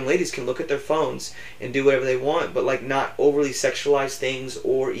our young ladies can look at their phones and do whatever they want, but like not overly sexualize things,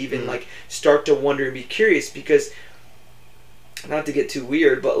 or even like start to wonder and be curious. Because, not to get too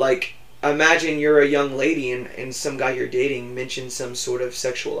weird, but like, imagine you're a young lady and some guy you're dating mentions some sort of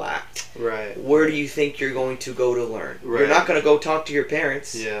sexual act. Right. Where do you think you're going to go to learn? Right. You're not going to go talk to your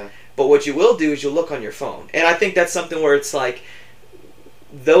parents. Yeah. But what you will do is you'll look on your phone. And I think that's something where it's like,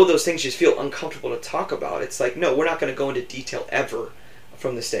 though those things just feel uncomfortable to talk about, it's like, no, we're not going to go into detail ever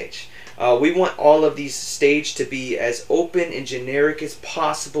from the stage. We want all of these stage to be as open and generic as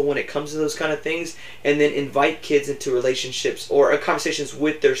possible when it comes to those kind of things, and then invite kids into relationships or conversations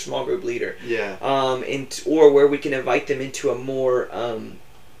with their small group leader. Yeah. Or where we can invite them into a more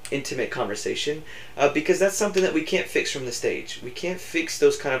intimate conversation, because that's something that we can't fix from the stage. We can't fix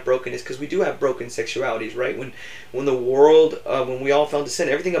those kind of brokenness, because we do have broken sexualities, right? When the world, when we all fell into sin,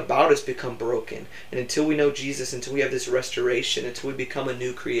 everything about us become broken. And until we know Jesus, until we have this restoration, until we become a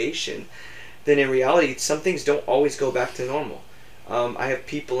new creation, then in reality, some things don't always go back to normal. I have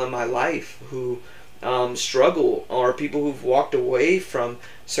people in my life who struggle, or people who've walked away from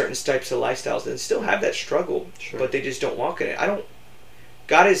certain types of lifestyles and still have that struggle, Sure. but they just don't walk in it.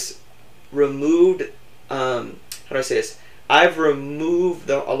 God has removed, how do I say this? I've removed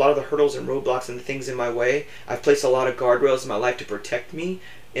a lot of the hurdles and roadblocks and the things in my way. I've placed a lot of guardrails in my life to protect me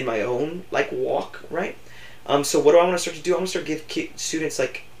in my own walk, right? So what do I want to start to do? I want to start to give students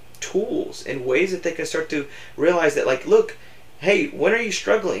tools and ways that they can start to realize that, look, hey, when are you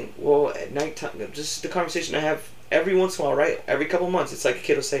struggling? Well, at nighttime. Just the conversation I have every once in a while, right? Every couple of months, it's like a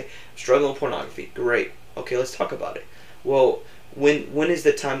kid will say, I'm struggling with pornography. Great. Okay, let's talk about it. Well, when is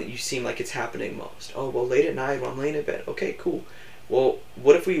the time that you seem like it's happening most? Oh, well, late at night when I'm laying in bed. Okay, cool. Well,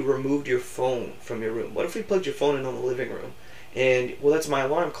 what if we removed your phone from your room? What if we plugged your phone in on the living room? And, well, that's my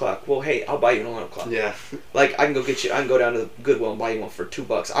alarm clock. Well, hey, I'll buy you an alarm clock. Yeah. Like, I can go down to Goodwill and buy you one for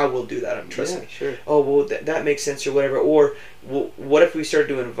 $2. I will do that. Trust me. Sure. Oh, well, that makes sense or whatever. Or, well, what if we started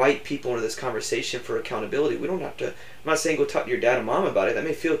to invite people into this conversation for accountability? We don't have to, I'm not saying go talk to your dad and mom about it. That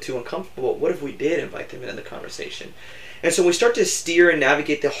may feel too uncomfortable. But what if we did invite them into the conversation? And so we start to steer and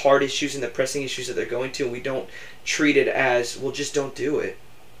navigate the hard issues and the pressing issues that they're going to, and we don't treat it as, well, just don't do it.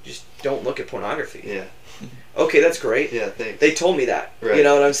 Just don't look at pornography. Yeah. Okay, that's great. Yeah, thanks. They told me that. Right. You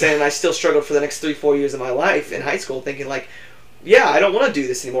know what I'm saying? And I still struggled for the next 3-4 years of my life in high school thinking like, yeah, I don't want to do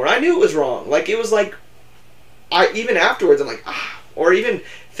this anymore. I knew it was wrong. Like, it was like, even afterwards, I'm like, or even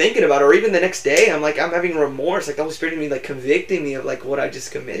thinking about it, or even the next day, I'm like, I'm having remorse. Like, the Holy Spirit in me, like, convicting me of, like, what I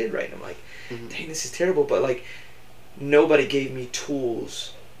just committed, right? And I'm like, dang, this is terrible. But, like, nobody gave me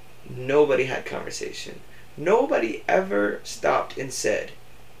tools. Nobody had conversation. Nobody ever stopped and said,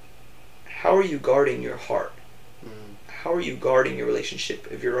 how are you guarding your heart? How are you guarding your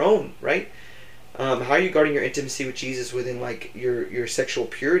relationship of your own, right? How are you guarding your intimacy with Jesus within, like, your sexual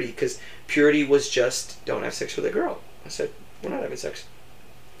purity? Because purity was just, don't have sex with a girl. I said, we're not having sex.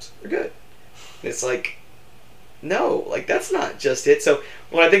 We're good. And it's like, no, like, that's not just it. So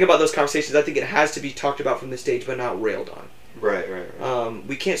when I think about those conversations, I think it has to be talked about from the stage, but not railed on. Right.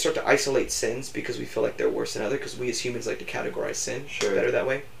 We can't start to isolate sins because we feel like they're worse than others, because we as humans like to categorize sin. Sure. Better that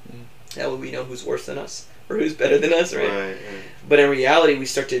way. That way we know who's worse than us or who's better than us, right? Right. But in reality, we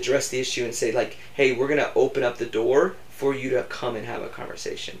start to address the issue and say, like, hey, we're going to open up the door for you to come and have a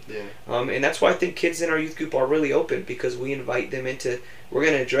conversation. Yeah. And that's why I think kids in our youth group are really open, because we invite them into, we're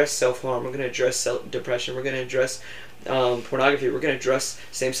going to address self-harm, we're going to address depression, we're going to address pornography, we're going to address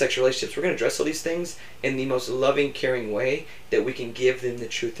same-sex relationships, we're going to address all these things in the most loving, caring way that we can give them the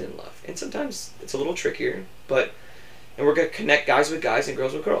truth and love. And sometimes it's a little trickier, but... And we're going to connect guys with guys and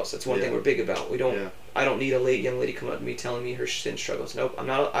girls with girls. That's one thing we're big about. We don't. I don't need a young lady coming up to me telling me her sin struggles. Nope, I'm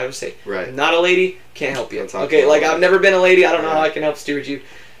not. I would say, I'm not a lady. Can't help you. Okay, like, I've never been a lady. I don't know how I can help steward you.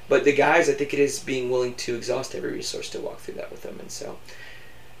 But the guys, I think it is being willing to exhaust every resource to walk through that with them. And so,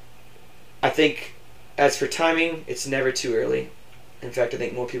 I think, as for timing, it's never too early. In fact, I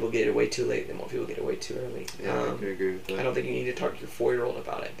think more people get it way too late than more people get it way too early. Yeah, I can agree with that. I don't think you need to talk to your 4-year-old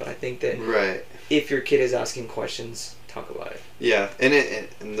about it, but I think that if your kid is asking questions, talk about it. Yeah,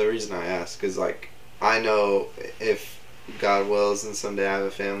 and the reason I ask is, like, I know if God wills and someday I have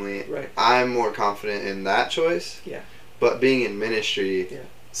a family, I'm more confident in that choice. Yeah. But being in ministry,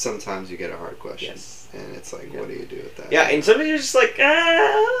 sometimes you get a hard question. Yes. And it's like, what do you do with that? Yeah, and sometimes you're just like,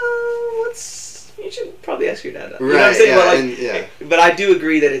 you should probably ask your dad that. You know what I'm saying? Yeah, but, like, but I do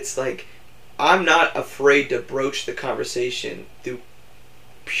agree that it's like, I'm not afraid to broach the conversation through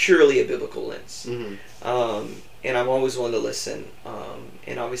purely a biblical lens. And I'm always willing to listen.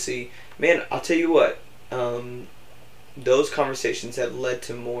 And obviously, man, I'll tell you what, those conversations have led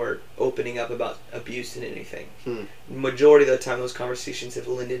to more opening up about abuse than anything. Majority of the time, those conversations have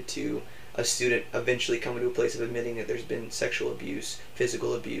lended to a student eventually coming to a place of admitting that there's been sexual abuse,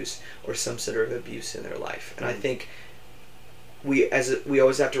 physical abuse, or some sort of abuse in their life. And I think we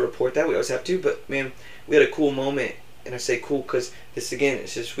always have to report that. We always have to. But, man, we had a cool moment. And I say cool because this, again,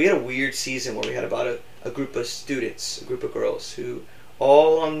 it's just, we had a weird season where we had about a group of students, a group of girls who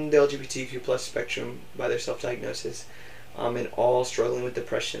all on the LGBTQ plus spectrum by their self-diagnosis, and all struggling with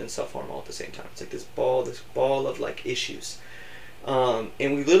depression and self-harm all at the same time. It's like this ball of, like, issues. And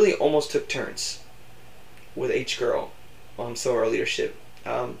we literally almost took turns with each girl. So our leadership,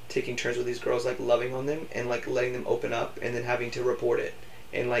 taking turns with these girls, like, loving on them and, like, letting them open up and then having to report it.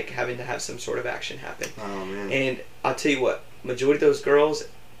 And, like, having to have some sort of action happen. Oh, man. And I'll tell you what, majority of those girls,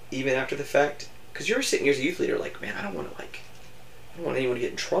 even after the fact, because you're sitting here as a youth leader, like, man, I don't want anyone to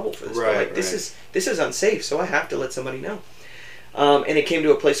get in trouble for this. Right, like, this is unsafe, so I have to let somebody know. And it came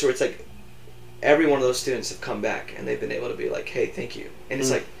to a place where it's like, every one of those students have come back, and they've been able to be like, hey, thank you. And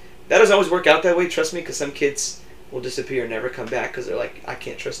it's like, that doesn't always work out that way, trust me, because some kids will disappear and never come back because they're like, I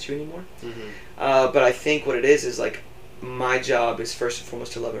can't trust you anymore. But I think what it is like, my job is first and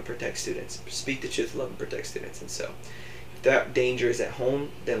foremost to love and protect students. Speak the truth, love and protect students. And so if that danger is at home,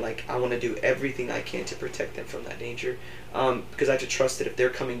 then, like, I want to do everything I can to protect them from that danger. Because I have to trust that if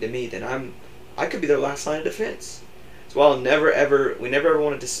they're coming to me, then I could be their last line of defense. So we never ever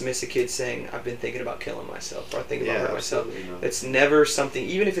want to dismiss a kid saying, I've been thinking about killing myself, or I think about hurting myself. That's never something,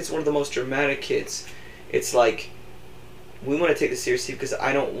 even if it's one of the most dramatic kids, it's like, we want to take this seriously because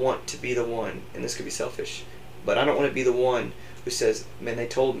I don't want to be the one, and this could be selfish, but I don't want to be the one who says, man, they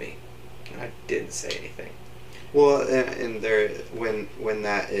told me, and I didn't say anything. Well, and there, when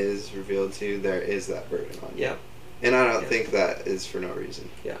that is revealed to you, there is that burden on you. Yeah. And I don't think that is for no reason.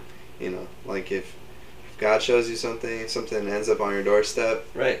 Yeah. You know, like if God shows you something ends up on your doorstep.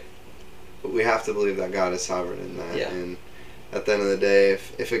 Right. We have to believe that God is sovereign in that. Yeah. And at the end of the day,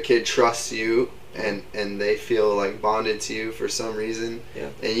 if a kid trusts you and they feel like bonded to you for some reason, yeah,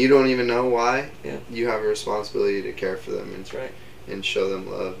 and you don't even know why, yeah, you have a responsibility to care for them and that's right, and show them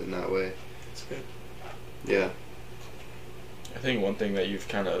love in that way. That's good. Yeah. I think one thing that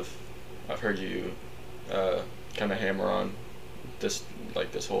I've heard you kind of hammer on this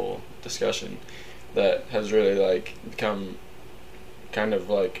whole discussion that has really like become kind of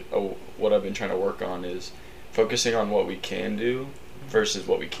like what I've been trying to work on is focusing on what we can do versus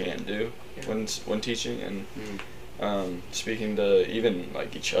what we can't do when teaching and speaking to even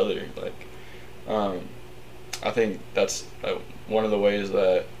like each other. Like I think that's one of the ways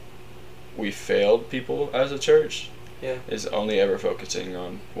that we failed people as a church. Yeah. Is only ever focusing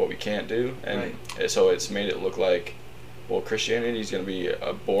on what we can't do, and so it's made it look like, well, Christianity is going to be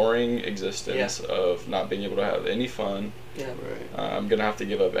a boring existence of not being able to have any fun. Yeah. Right. I'm going to have to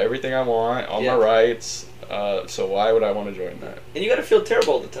give up everything I want, all my rights. So why would I want to join that? And you got to feel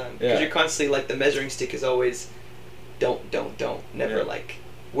terrible all the time because Yeah. you're constantly like the measuring stick is always, don't, never like.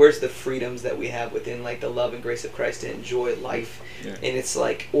 Where's the freedoms that we have within like the love and grace of Christ to enjoy life? Yeah. And it's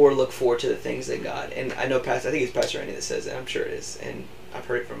like, or look forward to the things that God, and I know I think it's Pastor Randy that says it, I'm sure it is, and I've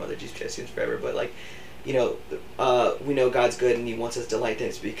heard it from other Jesus students forever, but like, you know, we know God's good and He wants us to delight in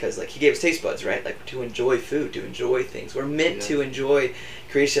it because like He gave us taste buds, right? Like to enjoy food, to enjoy things. We're meant to enjoy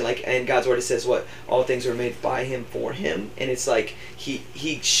creation, like, and God's word says what? All things were made by Him, for Him, and it's like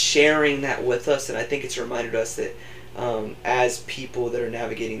He's sharing that with us, and I think it's reminded us that as people that are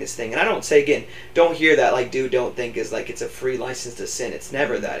navigating this thing, and I don't say again, don't hear that like don't think is like it's a free license to sin. It's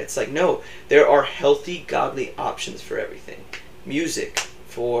never that. It's like no, there are healthy, godly options for everything. Music,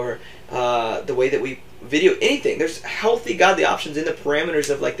 for the way that we video, anything. There's healthy, godly options in the parameters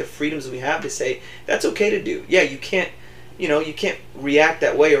of like the freedoms we have to say that's okay to do. Yeah, you can't react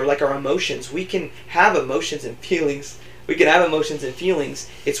that way, or like our emotions. We can have emotions and feelings. We can have emotions and feelings.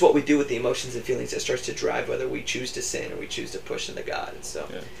 It's what we do with the emotions and feelings that starts to drive whether we choose to sin or we choose to push into God. And so,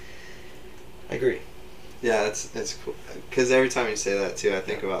 I agree. Yeah, it's cool. Because every time you say that too, I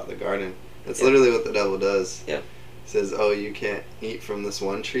think about the garden. That's literally what the devil does. Yeah. He says, "Oh, you can't eat from this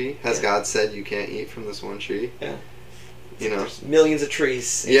one tree." Has God said you can't eat from this one tree? Yeah. You know, there's millions of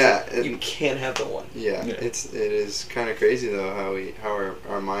trees. Yeah, like you can't have the one. Yeah, it is kind of crazy though how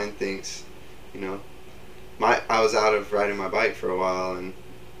our mind thinks. You know. I was out of riding my bike for a while, and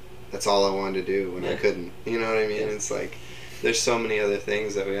that's all I wanted to do when I couldn't. You know what I mean? It's like there's so many other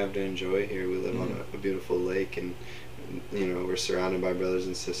things that we have to enjoy here. We live on a beautiful lake, and you know we're surrounded by brothers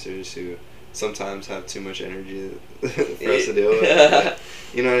and sisters who sometimes have too much energy for us to deal with. But,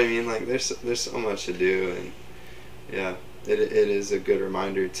 you know what I mean? Like there's so much to do, and yeah, it is a good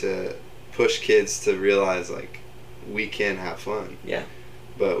reminder to push kids to realize like we can have fun. Yeah.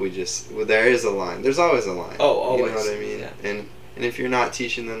 But there is a line. There's always a line. Oh, always. You know what I mean? Yeah. And if you're not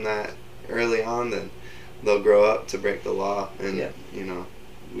teaching them that early on, then they'll grow up to break the law. And, you know,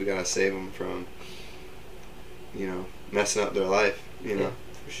 we got to save them from, you know, messing up their life. You know,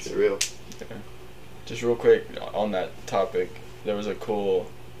 it's real. Yeah. Just real quick on that topic, there was a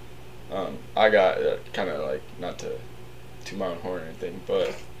cool, I got kind of like, not to toot my own horn or anything,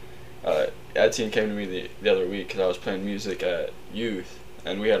 but Etienne came to me the other week because I was playing music at youth.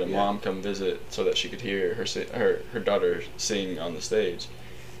 And we had a mom come visit so that she could hear her daughter sing on the stage.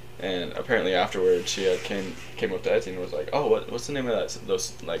 And apparently afterwards she had came up to Etienne and was like, "Oh, what's the name of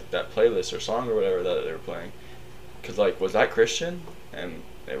that playlist or song or whatever that they were playing?" Because like, was that Christian? And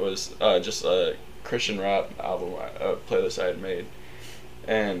it was just a Christian rap album playlist I had made.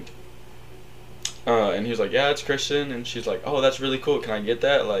 And he was like, "Yeah, it's Christian." And she's like, "Oh, that's really cool. Can I get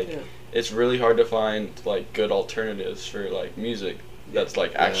that?" Like, it's really hard to find like good alternatives for like music that's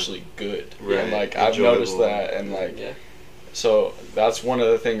like actually good. Right. And like I've noticed that, and like so that's one of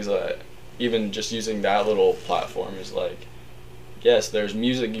the things that even just using that little platform is like, yes, there's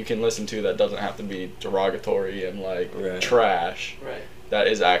music you can listen to that doesn't have to be derogatory and like trash. Right. That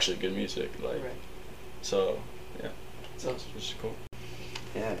is actually good music. Like so sounds just cool.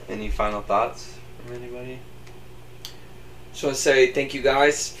 Yeah. Any final thoughts from anybody? Just want to say thank you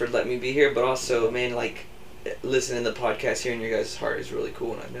guys for letting me be here, but also, man, like, listening to the podcast, hearing your guys' heart is really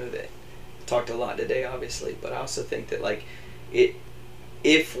cool, and I know that I talked a lot today, obviously, but I also think that, like,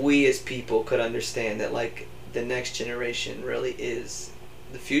 if we as people could understand that, like, the next generation really is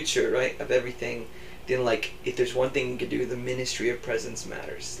the future, right, of everything. Then, like, if there's one thing you can do, the ministry of presence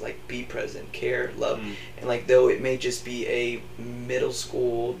matters. Like, be present, care, love. And, like, though it may just be a middle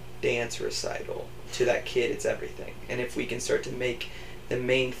school dance recital, to that kid, it's everything. And if we can start to make the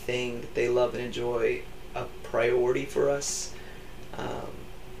main thing that they love and enjoy a priority for us,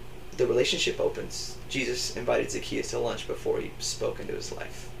 the relationship opens. Jesus invited Zacchaeus to lunch before he spoke into his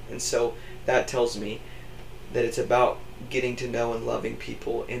life. And so that tells me that it's about getting to know and loving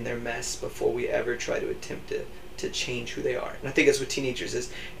people in their mess before we ever try to attempt to change who they are. And I think that's what teenagers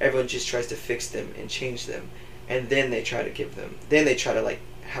is. Everyone just tries to fix them and change them, and then they try to like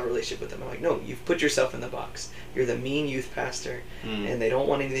have a relationship with them. I'm like, no, you've put yourself in the box. You're the mean youth pastor, and they don't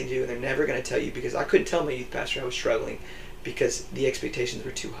want anything to do, and they're never going to tell you, because I couldn't tell my youth pastor I was struggling because the expectations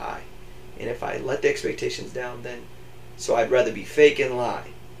were too high. And if I let the expectations down, then, so I'd rather be fake and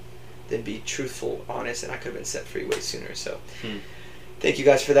lie than be truthful, honest, and I could have been set free way sooner. So thank you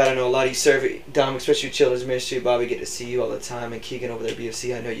guys for that. I know a lot of you serve it, Dom, especially with Children's Ministry. Bobby, get to see you all the time, and Keegan over there at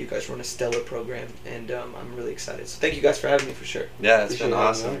BFC. I know you guys run a stellar program, and I'm really excited. So thank you guys for having me, for sure. Yeah, it's been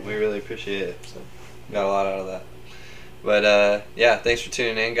awesome. We really appreciate it. So, got a lot out of that. But yeah, thanks for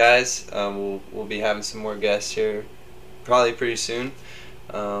tuning in, guys. We'll be having some more guests here probably pretty soon.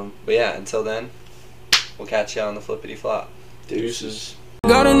 But yeah, until then, we'll catch you on the flippity flop. Deuces.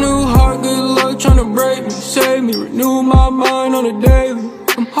 Got a new heart, good luck tryna break me, save me, renew my mind on a daily.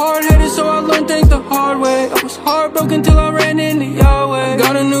 I'm hard-headed, so I learned things the hard way. I was heartbroken till I ran into Yahweh.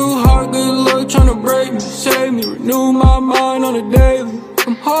 Got a new heart, good luck tryna break me, save me, renew my mind on a daily.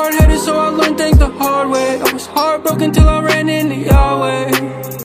 I'm hard-headed, so I learned things the hard way. I was heartbroken till I